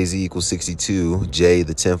 46. Jay-Z equals 62. J,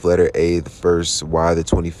 the 10th letter. A, the 1st. Y, the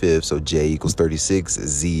 25th. So J equals 36.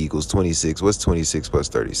 Z equals 26. What's 26 plus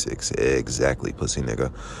 36? Exactly, pussy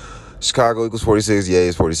nigga. Chicago equals 46. Ye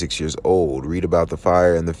is 46 years old. Read about the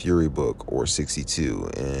fire in the Fury book, or 62.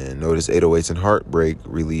 And notice 808s and Heartbreak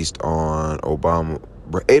released on Obama.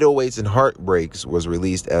 808s and Heartbreaks was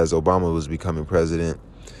released as Obama was becoming president.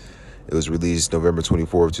 It was released November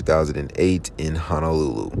 24th, 2008 in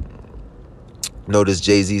Honolulu. Notice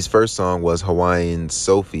Jay-Z's first song was Hawaiian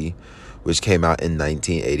Sophie, which came out in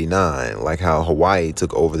 1989. Like how Hawaii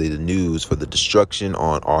took over the news for the destruction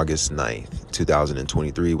on August 9th,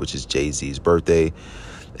 2023, which is Jay-Z's birthday,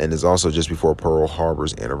 and is also just before Pearl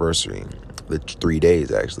Harbor's anniversary. 3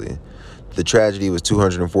 days, actually. The tragedy was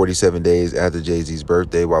 247 days after Jay-Z's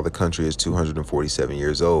birthday, while the country is 247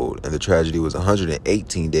 years old. And the tragedy was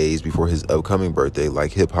 118 days before his upcoming birthday,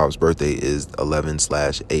 like hip-hop's birthday is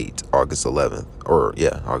 11/8, August 11th.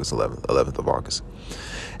 August 11th, 11th of August.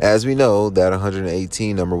 As we know, that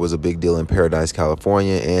 118 number was a big deal in Paradise,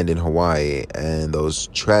 California, and in Hawaii, and those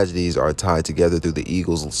tragedies are tied together through the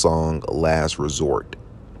Eagles' song Last Resort.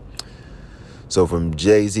 So from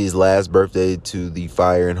Jay-Z's last birthday to the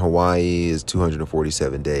fire in Hawaii is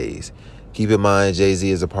 247 days. Keep in mind, Jay-Z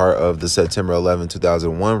is a part of the September 11,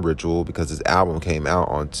 2001 ritual because his album came out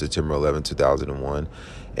on September 11, 2001.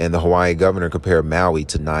 And the Hawaii governor compared Maui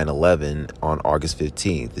to 9/11 on August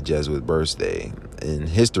 15th, the Jesuit birthday. In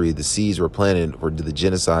history, the seeds were planted for the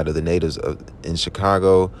genocide of the natives in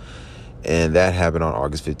Chicago, and that happened on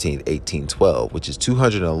August 15th, 1812, which is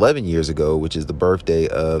 211 years ago, which is the birthday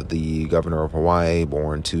of the governor of Hawaii,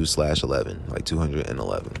 born 2/11, like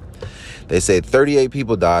 211. They say 38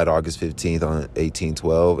 people died August 15th on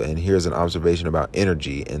 1812, and here's an observation about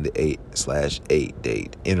energy in the 8/8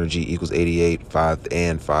 date. Energy equals 88, 5,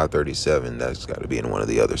 and 537. That's got to be in one of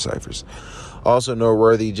the other ciphers. Also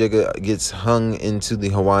noteworthy, Jigga gets hung into the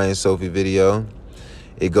Hawaiian Sophie video.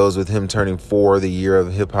 It goes with him turning 4 the year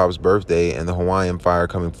of hip-hop's birthday, and the Hawaiian fire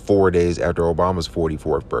coming 4 days after Obama's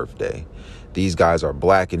 44th birthday. These guys are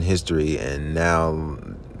black in history, and now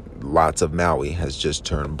lots of Maui has just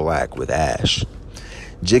turned black with ash.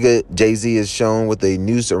 Jay-Z is shown with a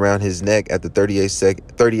noose around his neck at the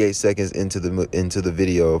 38 seconds into the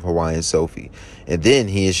video of Hawaiian Sophie. And then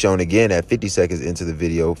he is shown again at 50 seconds into the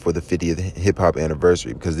video for the 50th hip-hop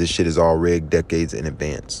anniversary, because this shit is all rigged decades in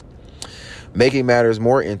advance. Making matters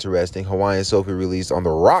more interesting, Hawaiian Sophie released on The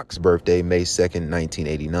Rock's birthday, May 2nd,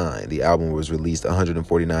 1989. The album was released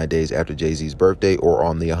 149 days after Jay-Z's birthday, or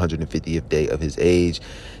on the 150th day of his age.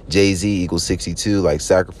 Jay-Z equals 62, like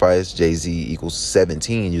Sacrifice. Jay-Z equals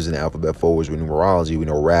 17, using the alphabet forwards with numerology. We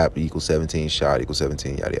know rap equals 17, shot equals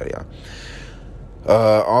 17, yada, yada,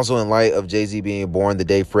 yada. Also, in light of Jay-Z being born the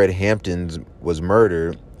day Fred Hampton was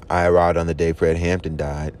murdered, I arrived on the day Fred Hampton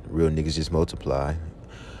died. Real niggas just multiply.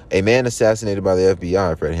 A man assassinated by the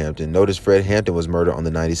FBI, Fred Hampton. Notice Fred Hampton was murdered on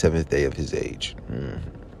the 97th day of his age.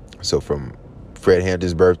 So from Fred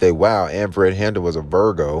Hampton's birthday, wow, and Fred Hampton was a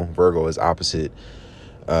Virgo. Virgo is opposite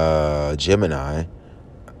Gemini.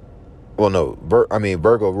 Well, no,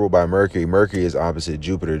 Virgo ruled by Mercury. Mercury is opposite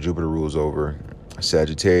Jupiter. Jupiter rules over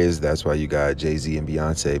Sagittarius. That's why you got Jay-Z and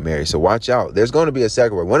Beyonce married. So watch out. There's going to be a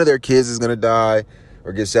sacrifice. One of their kids is going to die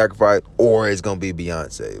or get sacrificed, or it's going to be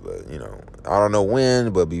Beyonce. But, I don't know when,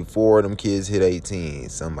 but before them kids hit 18,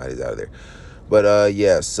 somebody's out of there.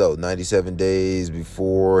 But, so 97 days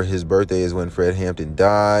before his birthday is when Fred Hampton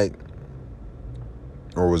died,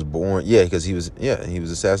 or was born. Yeah, because he was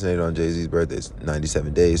assassinated on Jay-Z's birthday. It's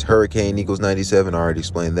 97 days. Hurricane equals 97. I already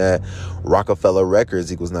explained that. Rockefeller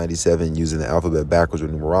Records equals 97, using the alphabet backwards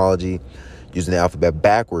with numerology. Using the alphabet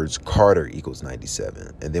backwards, Carter equals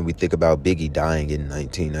 97. And then we think about Biggie dying in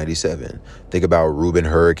 1997. Think about Reuben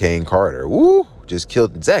Hurricane Carter. Woo! Just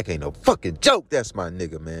killed. Zach ain't no fucking joke. That's my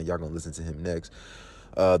nigga, man. Y'all gonna listen to him next.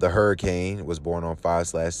 The Hurricane was born on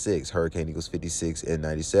 5/6. Hurricane equals 56 and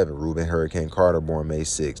 97. Reuben Hurricane Carter, born May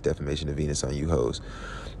 6. Defamation of Venus on you hoes.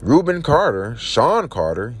 Reuben Carter, Sean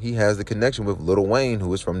Carter, he has the connection with Lil Wayne,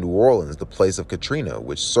 who is from New Orleans, the place of Katrina,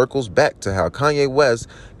 which circles back to how Kanye West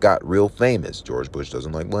got real famous. George Bush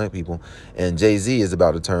doesn't like black people. And Jay-Z is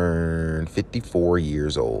about to turn 54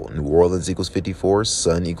 years old. New Orleans equals 54.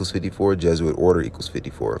 Sun equals 54. Jesuit order equals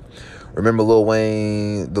 54. Remember Lil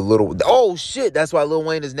Wayne, oh shit, that's why Lil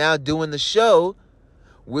Wayne is now doing the show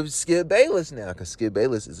with Skip Bayless now, because Skip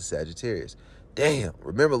Bayless is a Sagittarius. Damn.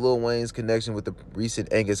 Remember Lil Wayne's connection with the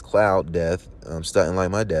recent Angus Cloud death, Stunting Like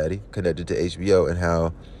My Daddy, connected to HBO, and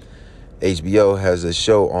how HBO has a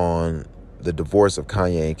show on the divorce of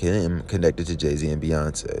Kanye and Kim connected to Jay-Z and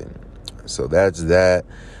Beyonce. So that's that.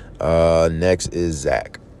 Next is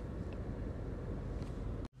Zach.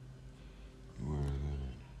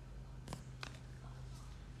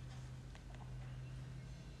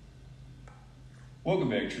 Welcome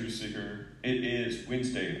back, Truth Seeker. It is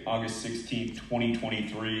Wednesday, August 16th,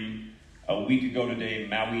 2023. A week ago today,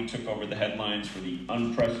 Maui took over the headlines for the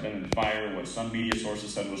unprecedented fire, what some media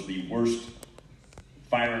sources said was the worst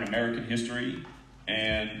fire in American history.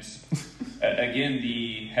 And again,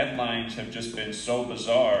 the headlines have just been so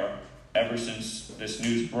bizarre ever since this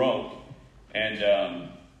news broke. And,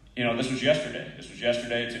 this was yesterday.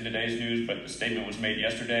 It's in today's news, but the statement was made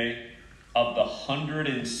yesterday. Of the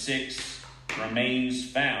 106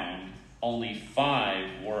 remains found, only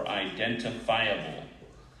 5 were identifiable.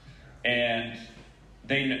 And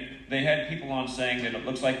they had people on saying that it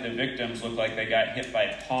looks like the victims look like they got hit by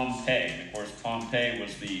Pompeii. Of course, Pompeii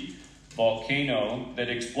was the volcano that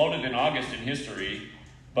exploded in August in history,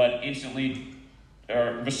 but Vesuvius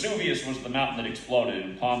was the mountain that exploded,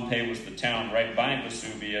 and Pompeii was the town right by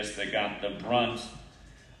Vesuvius that got the brunt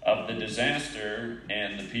of the disaster,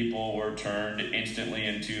 and the people were turned instantly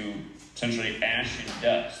into essentially ash and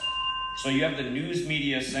dust. So you have the news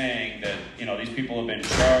media saying that, these people have been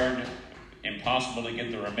charred, impossible to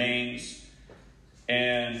get the remains,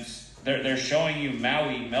 and they're showing you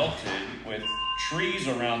Maui melted with trees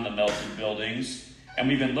around the melted buildings, and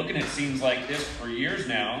we've been looking at scenes like this for years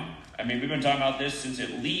now. I mean, we've been talking about this since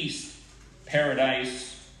at least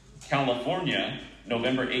Paradise, California,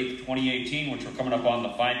 November 8th, 2018, which we're coming up on the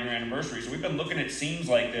 5-year anniversary. So we've been looking at scenes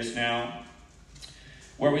like this now,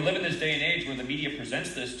 where we live in this day and age where the media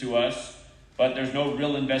presents this to us, but there's no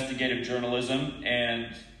real investigative journalism,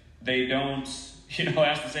 and they don't,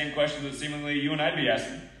 ask the same question that seemingly you and I'd be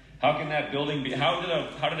asking. How can that building be, how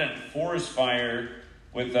did that forest fire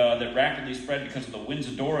with that rapidly spread because of the winds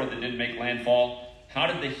of Dora that didn't make landfall, how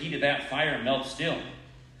did the heat of that fire melt still?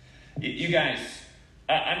 You guys,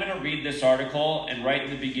 I'm going to read this article, and right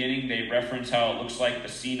in the beginning, they reference how it looks like the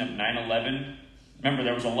scene of 9/11. Remember,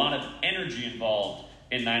 there was a lot of energy involved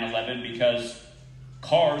in 9/11 because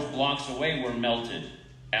cars blocks away were melted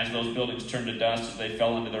as those buildings turned to dust as they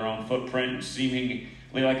fell into their own footprint, seemingly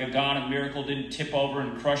like a God of miracle didn't tip over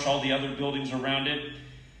and crush all the other buildings around it.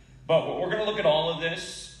 But we're going to look at all of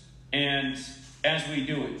this, and as we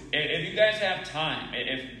do it, if you guys have time,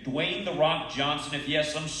 if Dwayne "The Rock" Johnson, if he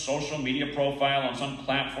has some social media profile on some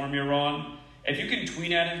platform you're on, if you can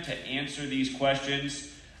tweet at him to answer these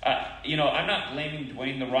questions, I'm not blaming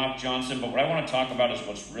Dwayne "The Rock" Johnson, but what I want to talk about is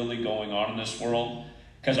what's really going on in this world.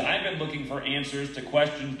 Because I've been looking for answers to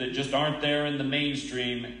questions that just aren't there in the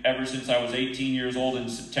mainstream ever since I was 18 years old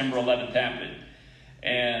and September 11th happened.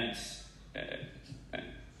 And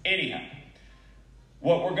anyhow,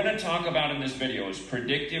 what we're going to talk about in this video is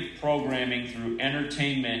predictive programming through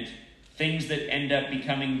entertainment, things that end up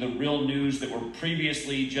becoming the real news that were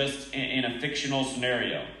previously just in a fictional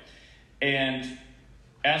scenario. And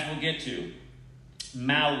as we'll get to,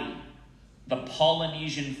 Maui, the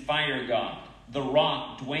Polynesian fire god. The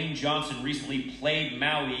Rock, Dwayne Johnson, recently played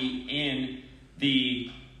Maui in the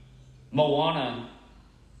MOANA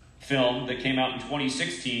film that came out in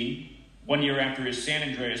 2016, 1 year after his San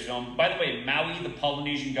Andreas film. By the way, Maui, the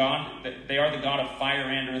Polynesian god, they are the god of fire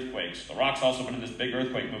and earthquakes. The Rock's also been in this big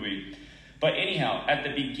earthquake movie. But anyhow, at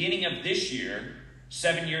the beginning of this year,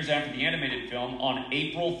 7 years after the animated film, on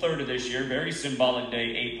April 3rd of this year, very symbolic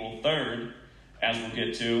day, April 3rd, as we'll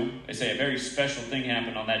get to. They say a very special thing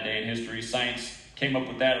happened on that day in history. Science came up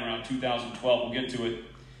with that around 2012. We'll get to it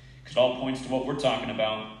because it all points to what we're talking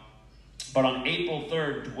about. But on April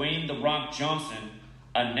 3rd, Dwayne "The Rock" Johnson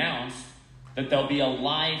announced that there'll be a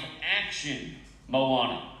live action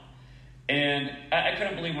MOANA. And I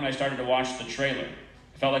couldn't believe when I started to watch the trailer.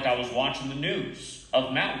 It felt like I was watching the news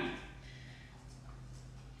of Maui.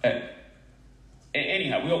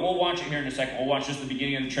 Anyhow, we'll watch it here in a second. We'll watch just the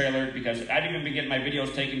beginning of the trailer because I've even been getting my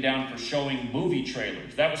videos taken down for showing movie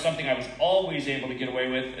trailers. That was something I was always able to get away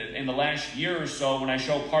with. In the last year or so, when I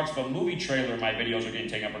show parts of a movie trailer, my videos are getting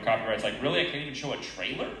taken up for copyright. It's like, really? I can't even show a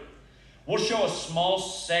trailer? We'll show a small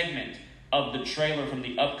segment of the trailer from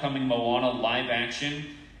the upcoming MOANA live action,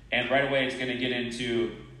 and right away it's going to get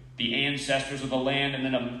into the ancestors of the land and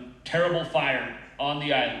then a terrible fire on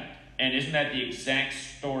the island. And isn't that the exact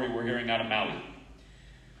story we're hearing out of Maui?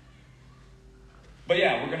 But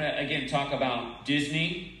yeah, we're going to, again, talk about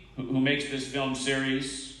Disney, who makes this film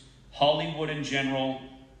series, Hollywood in general,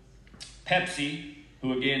 Pepsi,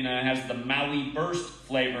 who, again, has the Maui Burst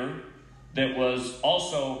flavor that was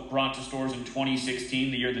also brought to stores in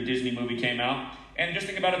 2016, the year the Disney movie came out. And just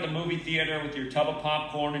think about it, the movie theater with your tub of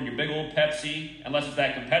popcorn and your big old Pepsi, unless it's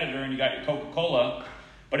that competitor and you got your Coca-Cola.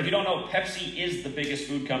 But if you don't know, Pepsi is the biggest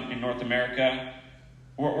food company in North America.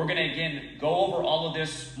 We're going to, again, go over all of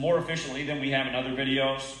this more efficiently than we have in other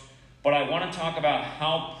videos. But I want to talk about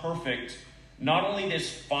how perfect not only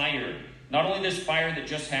this fire that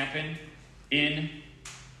just happened in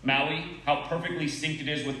Maui, how perfectly synced it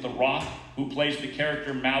is with The Rock, who plays the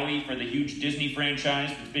character Maui for the huge Disney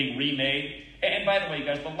franchise that's being remade. And by the way,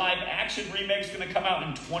 guys, the live action remake is going to come out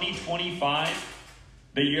in 2025,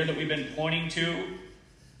 the year that we've been pointing to.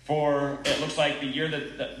 For, it looks like the year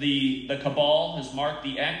that the Cabal has marked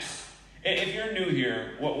the X. If you're new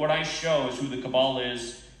here, what I show is who the Cabal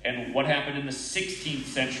is and what happened in the 16th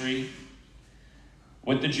century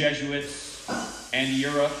with the Jesuits and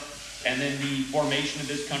Europe, and then the formation of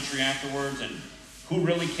this country afterwards, and who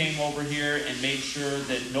really came over here and made sure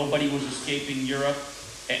that nobody was escaping Europe,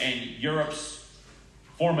 and Europe's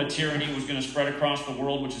form of tyranny was going to spread across the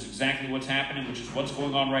world, which is exactly what's happening, which is what's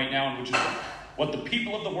going on right now, and which is what the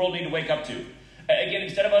people of the world need to wake up to. Again,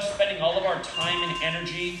 instead of us spending all of our time and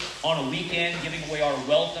energy on a weekend, giving away our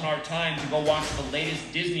wealth and our time to go watch the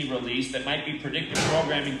latest Disney release that might be predictive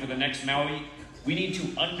programming for the next Maui, we need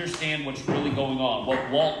to understand what's really going on, what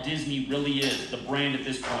Walt Disney really is, the brand at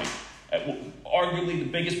this point. Arguably the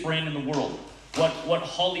biggest brand in the world. What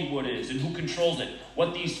Hollywood is and who controls it.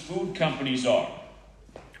 What these food companies are.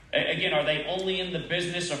 Again, are they only in the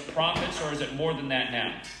business of profits, or is it more than that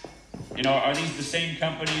now? Are these the same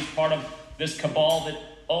companies, part of this cabal that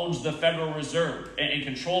owns the Federal Reserve and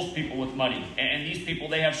controls people with money? And these people,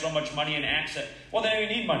 they have so much money and access. Well, they don't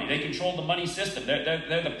even need money. They control the money system.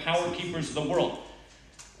 They're the power keepers of the world.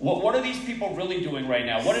 What are these people really doing right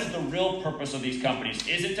now? What is the real purpose of these companies?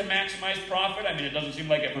 Is it to maximize profit? I mean, it doesn't seem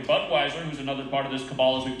like it for Budweiser, who's another part of this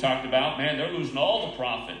cabal as we've talked about. Man, they're losing all the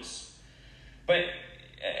profits. But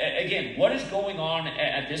again, what is going on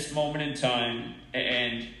at this moment in time,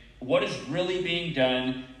 and what is really being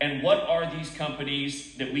done, and what are these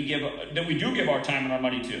companies that we do give our time and our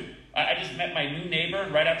money to? I just met my new neighbor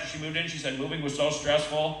right after she moved in. She said moving was so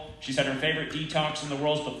stressful. She said her favorite detox in the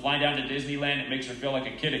world is to fly down to Disneyland. It makes her feel like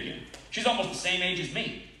a kid again. She's almost the same age as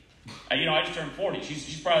me. I just turned 40.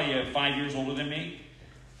 She's probably 5 years older than me.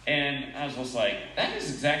 And I was just like, that is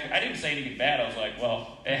exactly, I didn't say anything bad. I was like,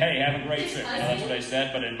 well, hey, have a great trip. That's what I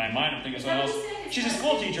said. But in my mind, I'm thinking something else. She's a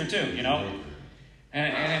school teacher too,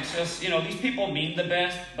 And it's just, these people mean the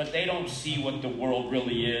best, but they don't see what the world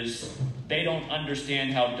really is. They don't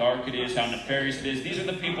understand how dark it is, how nefarious it is. These are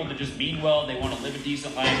the people that just mean well. They want to live a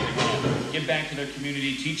decent life. They want to give back to their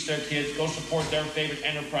community, teach their kids, go support their favorite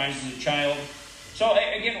enterprise as a child. So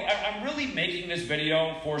again, I'm really making this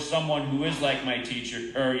video for someone who is like my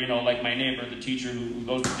teacher, or like my neighbor, the teacher who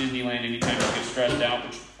goes to Disneyland anytime he gets stressed out,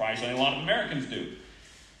 which probably a lot of Americans do.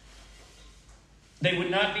 They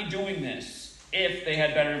would not be doing this if they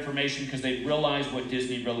had better information, because they'd realize what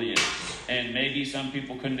Disney really is. And maybe some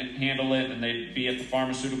people couldn't handle it and they'd be at the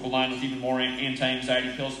pharmaceutical line with even more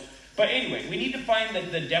anti-anxiety pills. But anyway, we need to find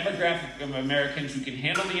the demographic of Americans who can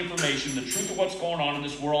handle the information, the truth of what's going on in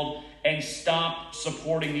this world, and stop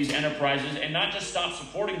supporting these enterprises. And not just stop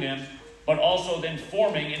supporting them, but also then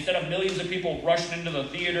forming, instead of millions of people rushing into the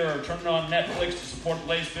theater or turning on Netflix to support the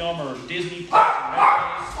latest film, or Disney Plus or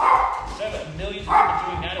Netflix, instead of millions of people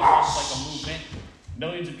doing that at once, like a movement,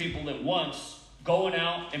 millions of people at once going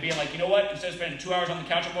out and being like, you know what, instead of spending 2 hours on the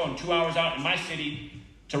couch, I'm going 2 hours out in my city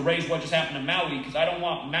to raise what just happened to Maui, because I don't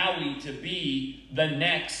want Maui to be the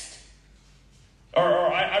next,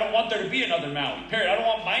 or I don't want there to be another Maui, period. I don't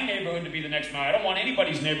want my neighborhood to be the next Maui. I don't want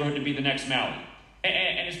anybody's neighborhood to be the next Maui.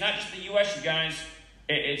 And it's not just the U.S., you guys.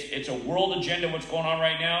 It's a world agenda what's going on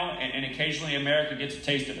right now, and occasionally America gets a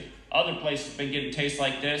taste of it. Other places have been getting tastes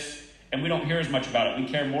like this, and we don't hear as much about it. We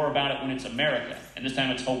care more about it when it's America. And this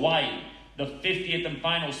time it's Hawaii, the 50th and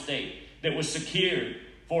final state that was secured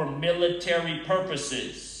for military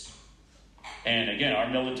purposes. And again, our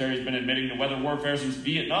military has been admitting to weather warfare since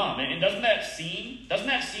Vietnam. And doesn't that scene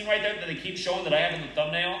right there that they keep showing that I have in the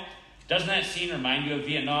thumbnail, doesn't that scene remind you of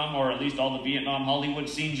Vietnam, or at least all the Vietnam Hollywood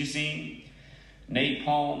scenes you've seen?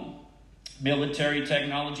 Napalm, military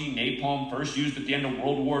technology. Napalm first used at the end of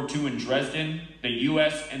World War II in Dresden. The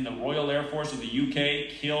U.S. and the Royal Air Force of the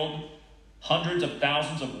U.K. killed hundreds of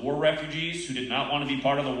thousands of war refugees who did not want to be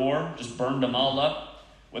part of the war, just burned them all up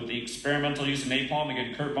with the experimental use of napalm.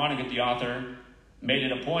 Again, Kurt Vonnegut, the author, made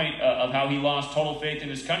it a point of how he lost total faith in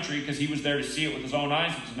his country because he was there to see it with his own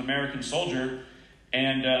eyes as an American soldier,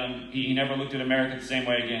 and he never looked at America the same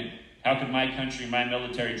way again. How could my country, my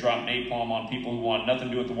military, drop napalm on people who want nothing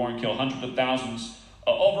to do with the war and kill hundreds of thousands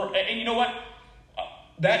over? And you know what?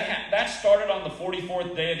 That started on the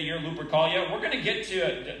 44th day of the year, Lupercalia. We're going to get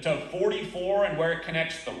to 44 and where it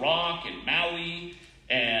connects The Rock and Maui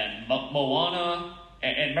and MOANA.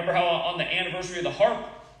 And remember how on the anniversary of the harp,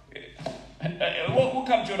 we'll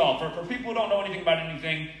come to it all. For people who don't know anything about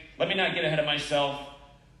anything, let me not get ahead of myself.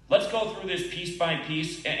 Let's go through this piece by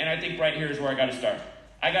piece, and I think right here is where I got to start.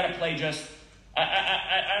 I got to play just,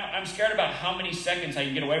 I'm scared about how many seconds I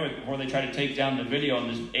can get away with before they try to take down the video in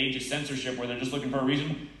this age of censorship where they're just looking for a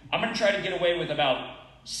reason. I'm going to try to get away with about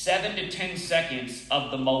 7 to 10 seconds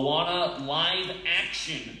of the MOANA live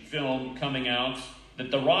action film coming out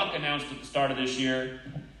that The Rock announced at the start of this year.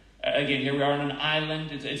 Again, here we are on an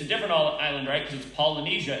island. It's a different island, right? Because it's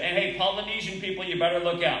Polynesia. And hey, Polynesian people, you better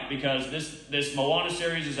look out, because this MOANA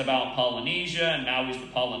series is about Polynesia, and Maui's the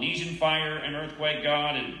Polynesian fire and earthquake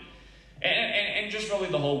god, and just really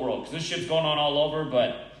the whole world, because this shit's going on all over.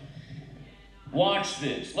 But watch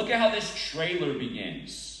this. Look at how this trailer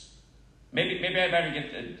begins. Maybe I better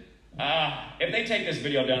get the... if they take this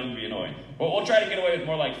video down, it'll be annoying. But we'll try to get away with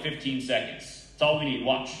more like 15 seconds. That's all we need.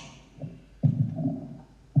 Watch.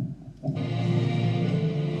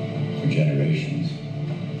 For generations.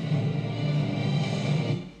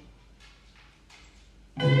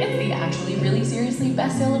 It's the actually really seriously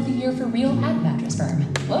best sale of the year for real at Mattress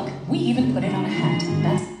Firm. Look, we even put it on a hat.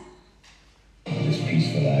 That's... This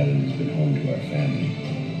peaceful island has been home to our family.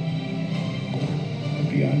 But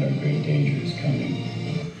beyond our great danger is coming.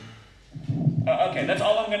 Okay, that's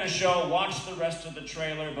all I'm going to show. Watch the rest of the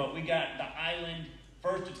trailer, but we got the island.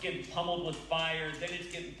 First, it's getting pummeled with fire. Then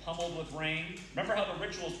it's getting pummeled with rain. Remember how the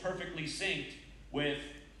ritual's perfectly synced with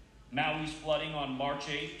Maui's flooding on March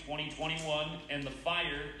 8th, 2021, and the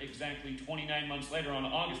fire exactly 29 months later on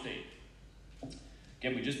August 8th.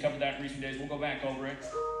 Again, we just covered that in recent days. We'll go back over it.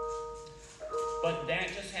 But that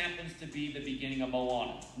just happens to be the beginning of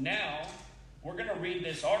MOANA. Now, we're going to read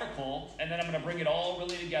this article, and then I'm going to bring it all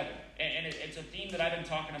really together. And it's a theme that I've been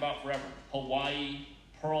talking about forever. Hawaii,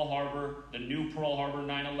 Pearl Harbor, the new Pearl Harbor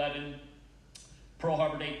 9/11. Pearl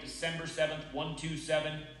Harbor date December 7th,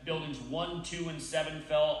 127. Buildings 1, 2, and 7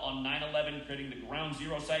 fell on 9/11, creating the ground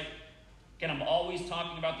zero site. Again, I'm always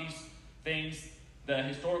talking about these things. The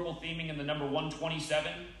historical theming in the number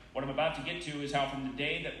 127 What I'm about to get to is how from the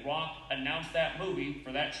day that Rock announced that movie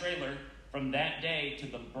for that trailer, from that day to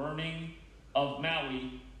the burning of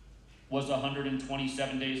Maui was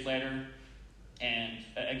 127 days later. And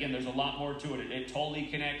again, there's a lot more to it. It totally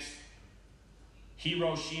connects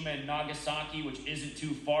Hiroshima and Nagasaki, which isn't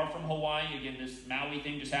too far from Hawaii. Again, this Maui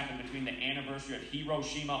thing just happened between the anniversary of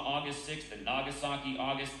Hiroshima, August 6th, and Nagasaki,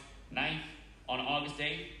 August 9th on August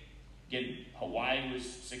 8th. Again, Hawaii was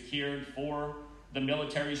secured for the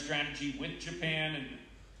military strategy with Japan. And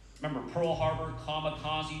remember, Pearl Harbor,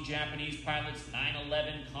 kamikaze Japanese pilots,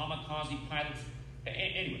 9/11, kamikaze pilots.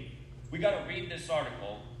 Anyway, we got to read this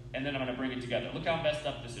article, and then I'm going to bring it together. Look how messed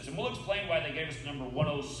up this is. And we'll explain why they gave us the number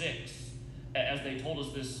 106. As they told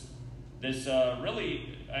us this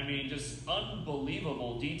really, I mean, just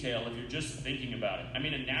unbelievable detail if you're just thinking about it. I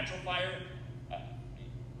mean, a natural fire,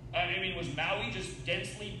 I mean, was Maui just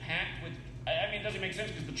densely packed with, I mean, it doesn't make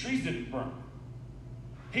sense because the trees didn't burn.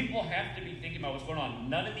 People have to be thinking about what's going on.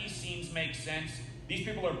 None of these scenes make sense. These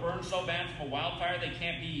people are burned so bad from a wildfire they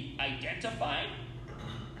can't be identified.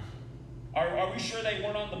 Are we sure they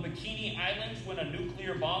weren't on the Bikini Islands when a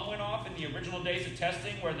nuclear bomb went off in the original days of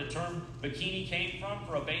testing, where the term bikini came from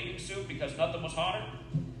for a bathing suit because nothing was hotter?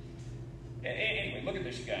 Anyway, look at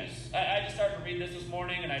this, you guys. I just started to read this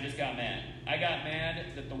morning and I just got mad. I got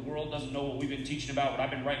mad that the world doesn't know what we've been teaching about, what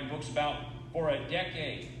I've been writing books about for a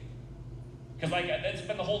decade. Because that's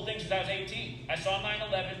been the whole thing since I was 18. I saw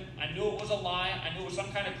 9/11. I knew it was a lie. I knew it was some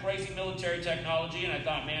kind of crazy military technology. And I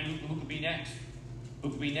thought, man, who could be next? Who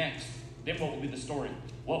could be next? Then what will be the story?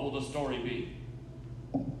 What will the story be?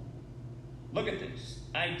 Look at this.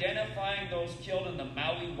 Identifying those killed in the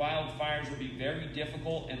Maui wildfires will be very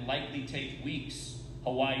difficult and likely take weeks,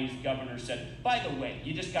 Hawaii's governor said. By the way,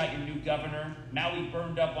 you just got your new governor. Maui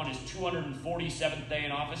burned up on his 247th day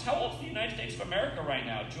in office. How old is the United States of America right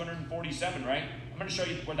now? 247, right? I'm going to show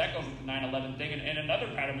you where that goes with the 9/11 thing. And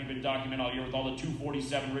another pattern we've been documenting all year with all the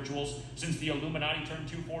 247 rituals since the Illuminati turned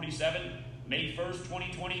 247. May 1st,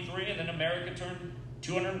 2023, and then America turned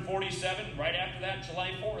 247. Right after that,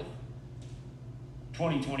 July 4th,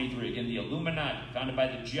 2023. Again, the Illuminati, founded by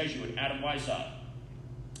the Jesuit Adam Weishaupt.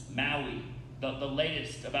 Maui, the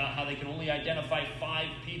latest about how they can only identify 5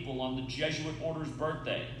 people on the Jesuit order's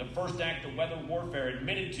birthday. The first act of weather warfare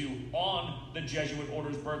admitted to on the Jesuit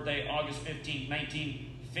order's birthday, August 15th,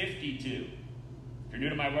 1952. If you're new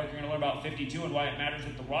to my work, you're going to learn about 52 and why it matters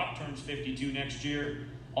that The Rock turns 52 next year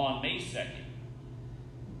on May 2nd.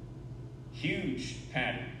 Huge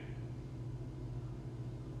pattern.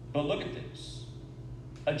 But look at this.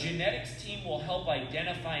 A genetics team will help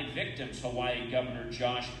identify victims, Hawaii Governor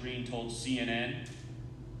Josh Green told CNN,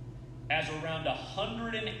 as around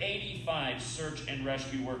 185 search and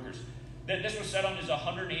rescue workers. This was said on his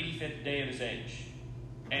 185th day of his age.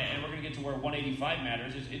 And we're going to get to where 185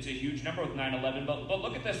 matters. It's a huge number with 9/11. But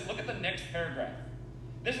look at this. Look at the next paragraph.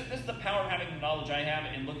 This is the power of having the knowledge I have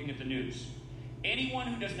and looking at the news. Anyone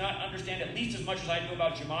who does not understand at least as much as I do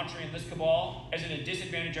about gematria and this cabal is at a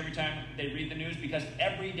disadvantage every time they read the news, because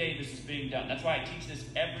every day this is being done. That's why I teach this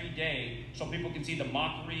every day, so people can see the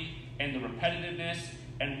mockery and the repetitiveness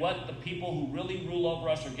and what the people who really rule over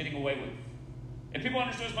us are getting away with. If people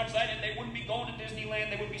understood as much as I did, they wouldn't be going to Disneyland,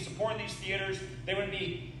 they wouldn't be supporting these theaters, they wouldn't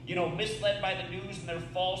be, misled by the news and their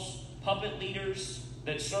false puppet leaders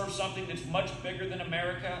that serve something that's much bigger than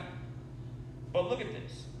America. But look at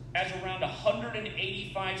this. As around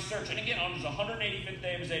 185 search, and again, on his 185th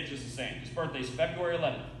day of his age is the same. His birthday is February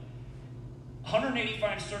 11th.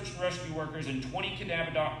 185 search and rescue workers and 20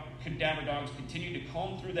 cadaver dogs continue to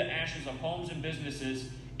comb through the ashes of homes and businesses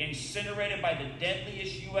incinerated by the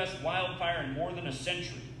deadliest U.S. wildfire in more than a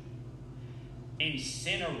century.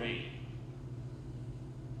 Incinerated.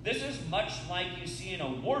 This is much like you see in a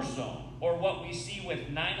war zone, or what we see with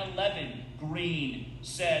 9/11, Green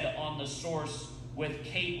said on The Source with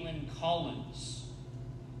Caitlin Collins.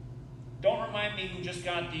 Don't remind me who just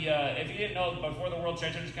got the, if you didn't know, before the World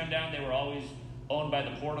Trade Centers come down, they were always owned by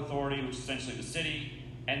the Port Authority, which is essentially the city,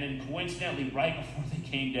 and then coincidentally, right before they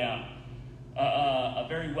came down, a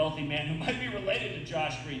very wealthy man who might be related to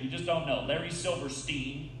Josh Green, you just don't know, Larry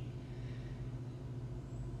Silverstein.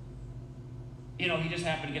 He just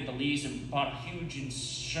happened to get the lease and bought a huge,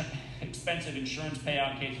 expensive insurance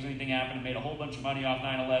payout in case anything happened, and made a whole bunch of money off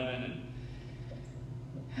 9/11.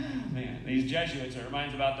 And man, these Jesuits, it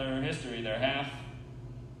reminds about their history. They're half,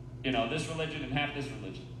 this religion and half this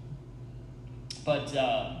religion. But,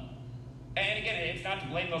 and again, it's not to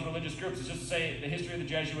blame those religious groups. It's just to say the history of the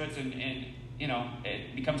Jesuits, and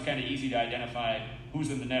it becomes kind of easy to identify who's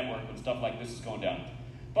in the network when stuff like this is going down.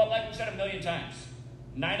 But like we've said a million times,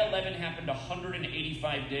 9/11 happened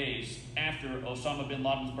 185 days after Osama bin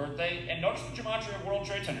Laden's birthday. And notice the gematria of World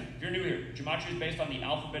Trade Center. If you're new here, gematria is based on the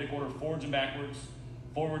alphabetic order forwards and backwards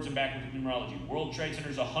numerology. World Trade Center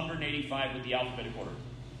is 185 with the alphabetic order.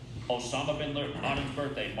 Osama bin Laden's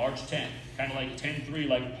birthday, March 10th, kind of like 10-3,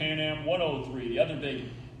 like Pan Am 103, the other big,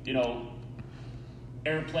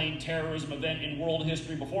 airplane terrorism event in world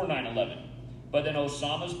history before 9/11. But then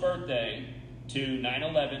Osama's birthday to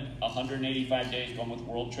 9/11, 185 days going with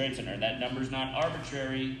World Trade Center. That number's not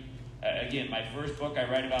arbitrary. Again, my first book, I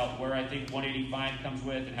write about where I think 185 comes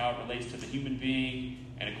with and how it relates to the human being,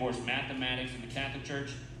 and of course mathematics in the Catholic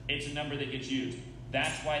Church. It's a number that gets used.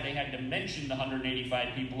 That's why they had to mention the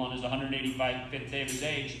 185 people on his 185th day of his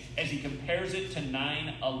age as he compares it to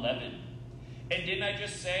 9/11. And didn't I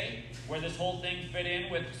just say where this whole thing fit in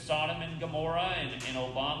with Sodom and Gomorrah and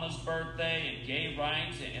Obama's birthday and gay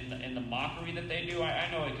rights and the mockery that they do? I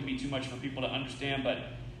know it can be too much for people to understand, but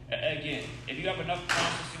again, if you have enough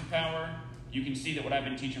processing power, you can see that what I've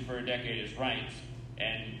been teaching for a decade is right.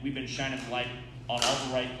 And we've been shining the light on all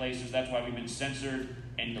the right places. That's why we've been censored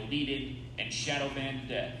and deleted and shadow banned to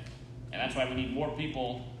death. And that's why we need more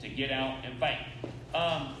people to get out and fight.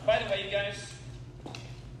 By the way, you guys,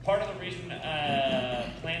 part of the reason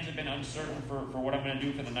plans have been uncertain for what I'm going to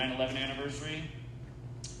do for the 9/11 anniversary,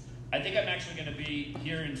 I think I'm actually going to be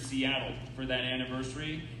here in Seattle for that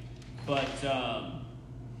anniversary. But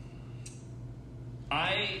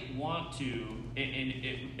I want to,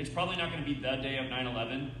 and it's probably not going to be the day of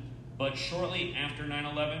 9/11, but shortly after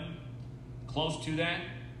 9/11, close to that,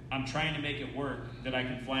 I'm trying to make it work that I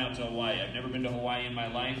can fly out to Hawaii. I've never been to Hawaii in my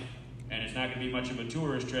life, and it's not going to be much of a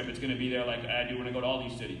tourist trip. It's going to be there like I do when I go to all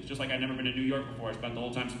these cities. Just like I've never been to New York before. I spent the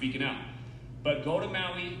whole time speaking out. But go to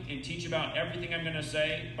Maui and teach about everything I'm going to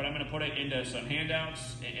say, but I'm going to put it into some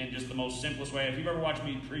handouts in just the most simplest way. If you've ever watched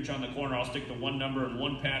me preach on the corner, I'll stick to one number and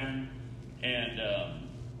one pattern, and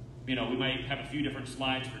we might have a few different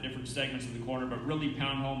slides for different segments of the corner, but really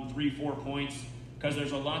pound home 3-4 points, because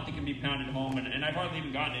there's a lot that can be pounded home, and I've hardly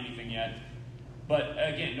even gotten anything yet. But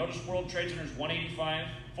again, notice World Trade Center is 185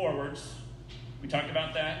 forwards. We talked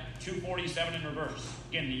about that. 247 in reverse.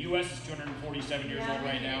 Again, the U.S. is 247 years old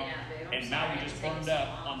right now, and Maui just burned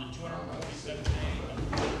up on the 247th day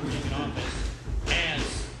of taking office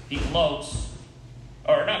as he gloats,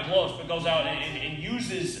 or not gloats, but goes out and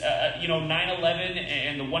uses 9/11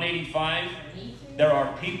 and the 185. There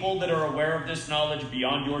are people that are aware of this knowledge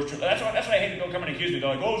beyond yours. That's why I hate to come and accuse me.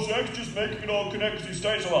 They're like, oh, Zach's just making it all connect because he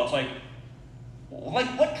studies so well. It's like,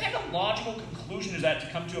 what kind of logical conclusion is that to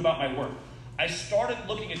come to about my work? I started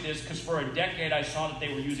looking at this because for a decade I saw that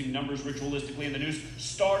they were using numbers ritualistically in the news,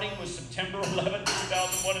 starting with September 11th,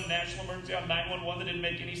 2001, and national emergency on 911 that didn't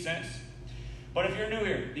make any sense. But if you're new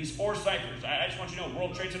here, these 4 ciphers, I just want you to know,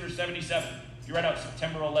 World Trade Center is 77. If you write out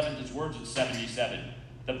September 11th as words, it's 77.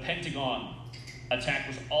 The Pentagon attack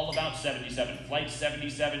was all about 77. Flight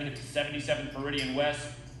 77 hit the 77th meridian west,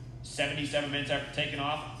 77 minutes after taking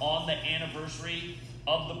off, on the anniversary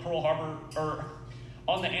of the Pearl Harbor,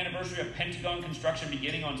 on the anniversary of Pentagon construction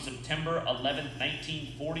beginning on September 11th,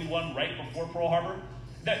 1941, right before Pearl Harbor.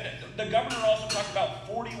 The governor also talked about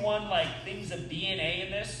 41 things of DNA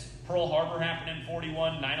in this. Pearl Harbor happened in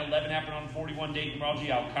 41, 9/11 happened on 41 date numerology,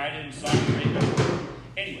 Al-Qaeda in Saudi Arabia.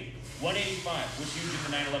 Anyway, 185 was huge in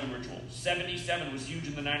the 9/11 ritual. 77 was huge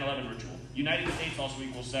in the 9/11 ritual. United States also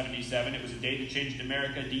equals 77. It was a day that changed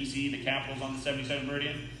America, D.C., the capital's on the 77th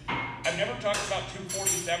meridian. I've never talked about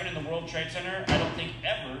 247 in the World Trade Center, I don't think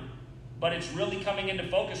ever, but it's really coming into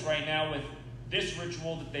focus right now with this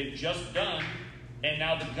ritual that they've just done, and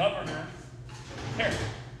now the governor, here,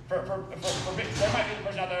 there might be the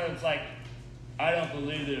person out there that's like, I don't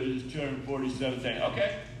believe that it was 247th day.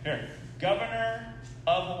 Okay, here, Governor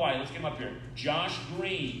of Hawaii, let's get him up here, Josh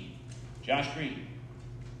Green.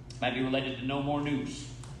 Might be related to No More News.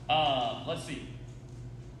 Let's see.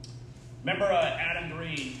 Remember Adam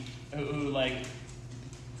Green, who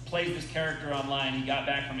plays this character online? He got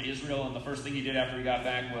back from Israel, and the first thing he did after he got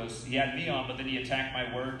back was he had me on, but then he attacked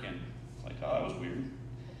my work, and it's like, oh, that was weird.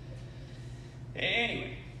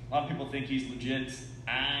 Anyway, a lot of people think he's legit.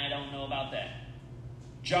 I don't know about that.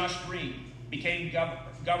 Josh Green became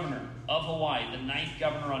governor of Hawaii, the 9th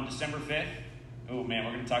governor on December 5th. Oh man,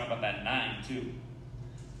 we're going to talk about that 9 too.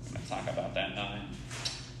 I'm going to talk about that 9.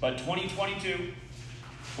 But 2022,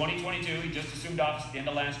 he just assumed office at the end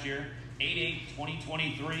of last year.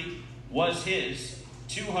 8/8/2023 was his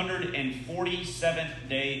 247th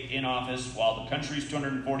day in office, while the country's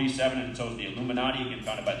 247, and so is the Illuminati, again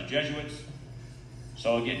founded by the Jesuits.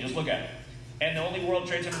 So again, just look at it. And the only World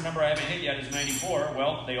Trade Center number I haven't hit yet is 94.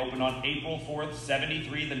 Well, they opened on April 4th,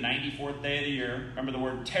 73, the 94th day of the year. Remember, the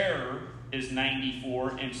word terror is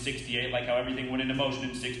 94 and 68, like how everything went into motion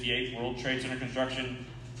in 68. World Trade Center construction,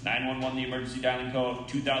 911, the emergency dialing code,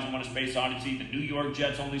 2001, A Space Odyssey, the New York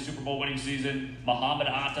Jets' only Super Bowl winning season, Muhammad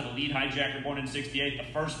Atta, the lead hijacker born in 68,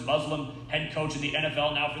 the first Muslim head coach in the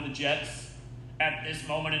NFL now for the Jets at this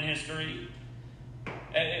moment in history.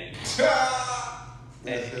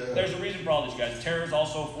 There's a reason for all this, guys. Terror is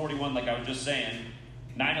also 41, like I was just saying.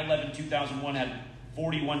 9/11, 2001 had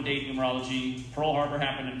 41 date numerology. Pearl Harbor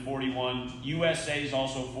happened in 41. USA is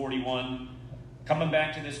also 41. Coming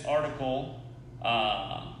back to this article,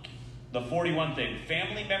 the 41 thing.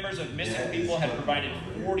 Family members of missing people had provided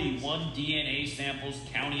 41 DNA samples,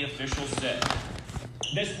 county officials said.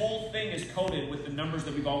 This whole thing is coded with the numbers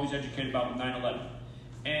that we've always educated about with 9/11.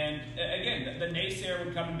 And again, the naysayer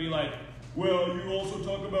would come and be like, well, you also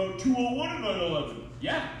talk about 201 and 9/11.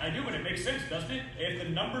 Yeah, I do, and it makes sense, doesn't it? If the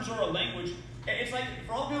numbers are a language, it's like,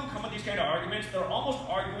 for all people who come with these kind of arguments, they're almost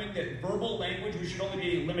arguing that verbal language, we should only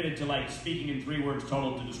be limited to like speaking in 3 words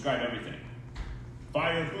total to describe everything.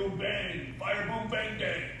 Fire, boom, bang,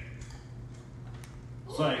 bang.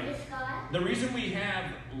 It's like, the reason we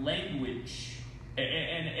have language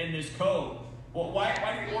and this code, well, why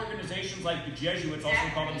do organizations like the Jesuits also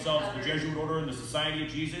call themselves the Jesuit Order and the Society of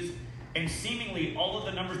Jesus? And seemingly all of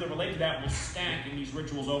the numbers that relate to that will stack in these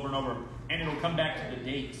rituals over and over, and it'll come back to the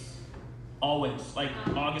dates. Always. Like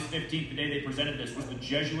August 15th, the day they presented this, was the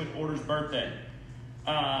Jesuit Order's birthday.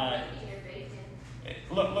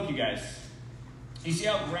 Look, you guys. You see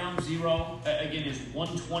how ground zero, again, is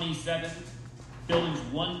 127? Buildings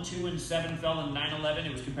 1, 2, and 7 fell in 9/11.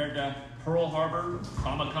 It was compared to Pearl Harbor,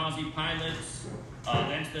 kamikaze pilots,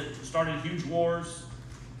 events that started huge wars.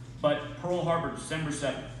 But Pearl Harbor, December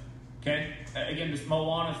 7th. Okay? Again, this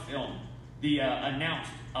MOANA film, the announced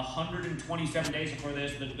 127 days before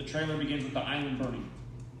this, the trailer begins with the island burning.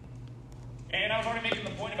 And I was already making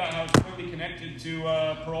the point about how it's clearly connected to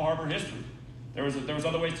Pearl Harbor history. There was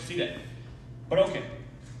other ways to see that. But okay.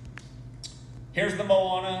 Here's the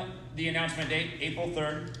MOANA, the announcement date, April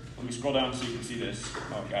 3rd. Let me scroll down so you can see this.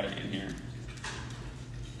 Oh, I got it in here.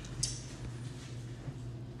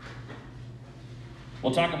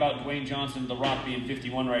 We'll talk about Dwayne Johnson, The Rock, being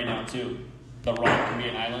 51 right now, too. The Rock can be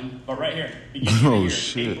an island. But right here, beginning of the year,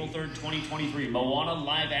 shit. April 3rd, 2023, MOANA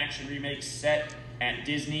live-action remake set at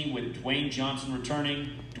Disney with Dwayne Johnson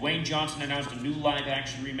returning. Dwayne Johnson announced a new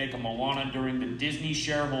live-action remake of MOANA during the Disney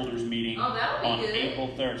shareholders meeting on April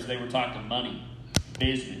 3rd. So they were talking money,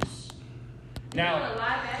 business.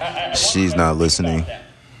 Now, she's not listening.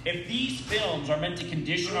 If these films are meant to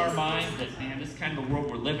condition our minds that, man, this is kind of the world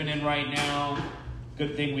we're living in right now,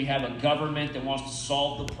 good thing we have a government that wants to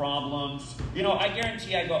solve the problems. You know, I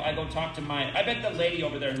guarantee I go talk to I bet the lady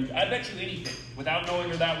over there, I bet you anything, without knowing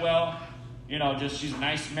her that well, you know, just she's a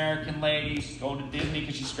nice American lady, she's going to Disney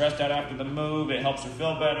because she's stressed out after the move, it helps her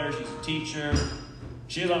feel better, she's a teacher.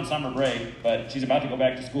 She is on summer break, but she's about to go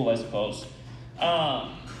back to school, I suppose.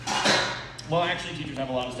 Well, actually, teachers have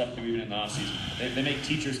a lot of stuff to do even in the off-season. They make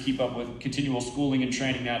teachers keep up with continual schooling and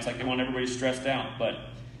training now. It's like they want everybody stressed out. But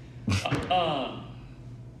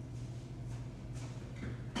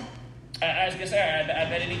I was going to say, I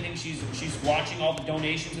bet anything she's watching all the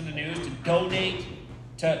donations in the news to donate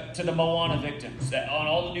to the MOANA victims on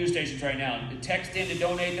all the news stations right now. Text in to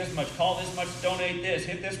donate this much, call this much to donate this,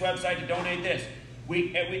 hit this website to donate this.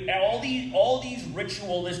 All these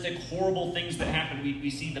ritualistic, horrible things that happen, we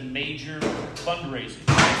see the major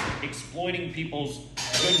fundraising, exploiting people's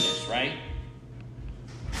goodness, right?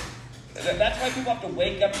 That's why people have to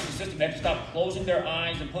wake up to the system. They have to stop closing their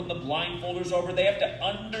eyes and putting the blindfolders over. They have to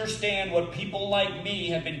understand what people like me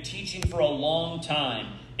have been teaching for a long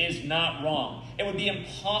time is not wrong. It would be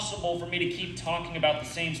impossible for me to keep talking about the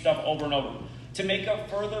same stuff over and over. To make a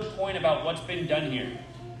further point about what's been done here,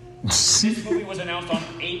 this movie was announced on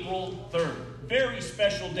April 3rd. Very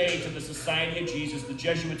special day to the Society of Jesus, the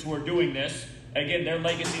Jesuits who are doing this. Again, their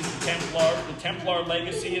legacy is the Templars. The Templar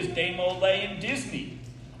legacy is Demole and Disney.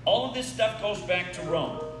 All of this stuff goes back to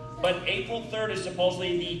Rome. But April 3rd is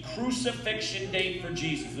supposedly the crucifixion date for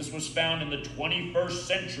Jesus. This was found in the 21st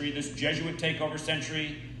century, this Jesuit takeover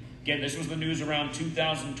century. Again, this was the news around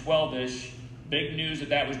 2012-ish. Big news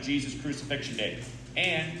that was Jesus' crucifixion date.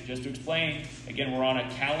 And, just to explain, again, we're on a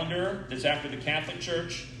calendar that's after the Catholic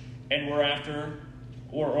Church, and we're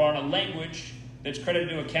on a language that's credited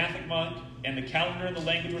to a Catholic monk, and the calendar and the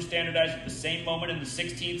language were standardized at the same moment in the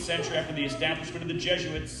 16th century after the establishment of the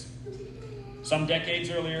Jesuits, some decades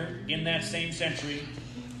earlier in that same century.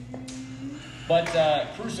 But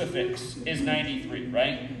crucifix is 93,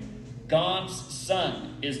 right? God's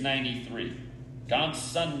Son is 93. God's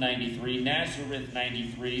Son 93, Nazareth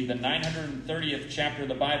 93. The 930th chapter of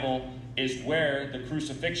the Bible is where the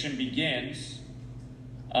crucifixion begins.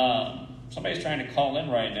 Somebody's trying to call in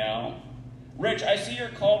right now. Rich, I see your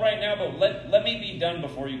call right now, but let me be done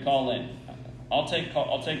before you call in. I'll take your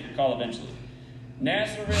call eventually.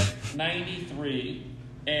 Nazareth 93,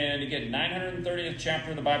 and again, 930th chapter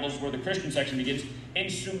of the Bible is where the Christian section begins. In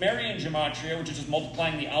Sumerian gematria, which is just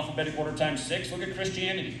multiplying the alphabetic order times 6, look at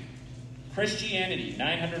Christianity. Christianity,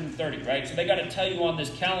 930, right? So they got to tell you on this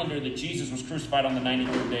calendar that Jesus was crucified on the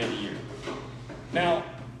 93rd day of the year. Now,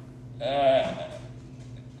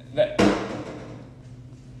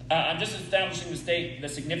 I'm just establishing the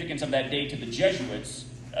significance of that day to the Jesuits.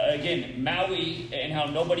 Again, Maui, and how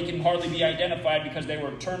nobody can hardly be identified because they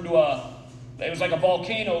were turned to it was like a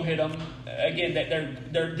volcano hit them. Again,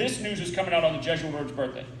 this news is coming out on the Jesuit Order's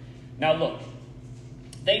birthday. Now look,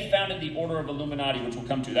 they founded the Order of Illuminati, which we'll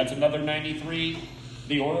come to. That's another 93.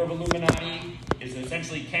 The Order of Illuminati is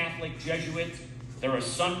essentially Catholic Jesuit. They're a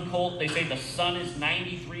sun cult. They say the sun is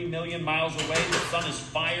 93 million miles away. The sun is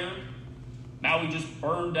fire. Maui just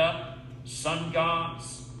burned up. Sun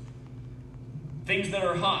gods. Things that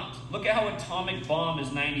are hot. Look at how atomic bomb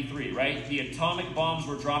is 93, right? The atomic bombs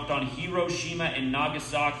were dropped on Hiroshima and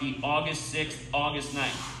Nagasaki August 6th, August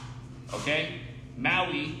 9th. Okay?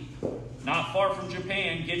 Maui, not far from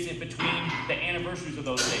Japan, gets it between the anniversaries of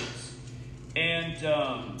those dates. And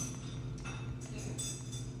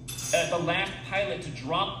the last pilot to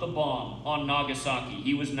drop the bomb on Nagasaki,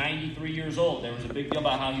 he was 93 years old. There was a big deal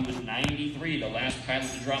about how he was 93, the last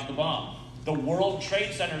pilot to drop the bomb. The World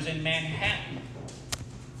Trade Centers in Manhattan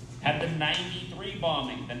had the 93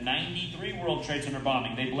 bombing, the 93 World Trade Center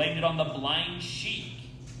bombing. They blamed it on the blind sheik.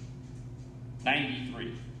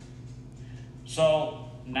 93.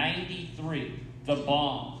 So, 93, the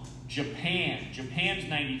bomb. Japan's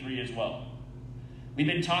 93 as well. We've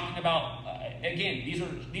been talking about, again,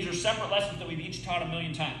 these are separate lessons that we've each taught a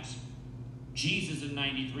million times. Jesus in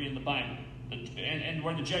 93 in the Bible, and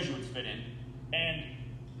where the Jesuits fit in. And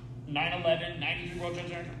 9/11, 93 World Trade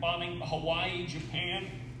Center bombing, Hawaii, Japan,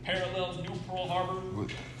 parallels, New Pearl Harbor,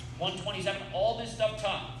 127, all this stuff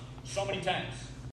taught so many times.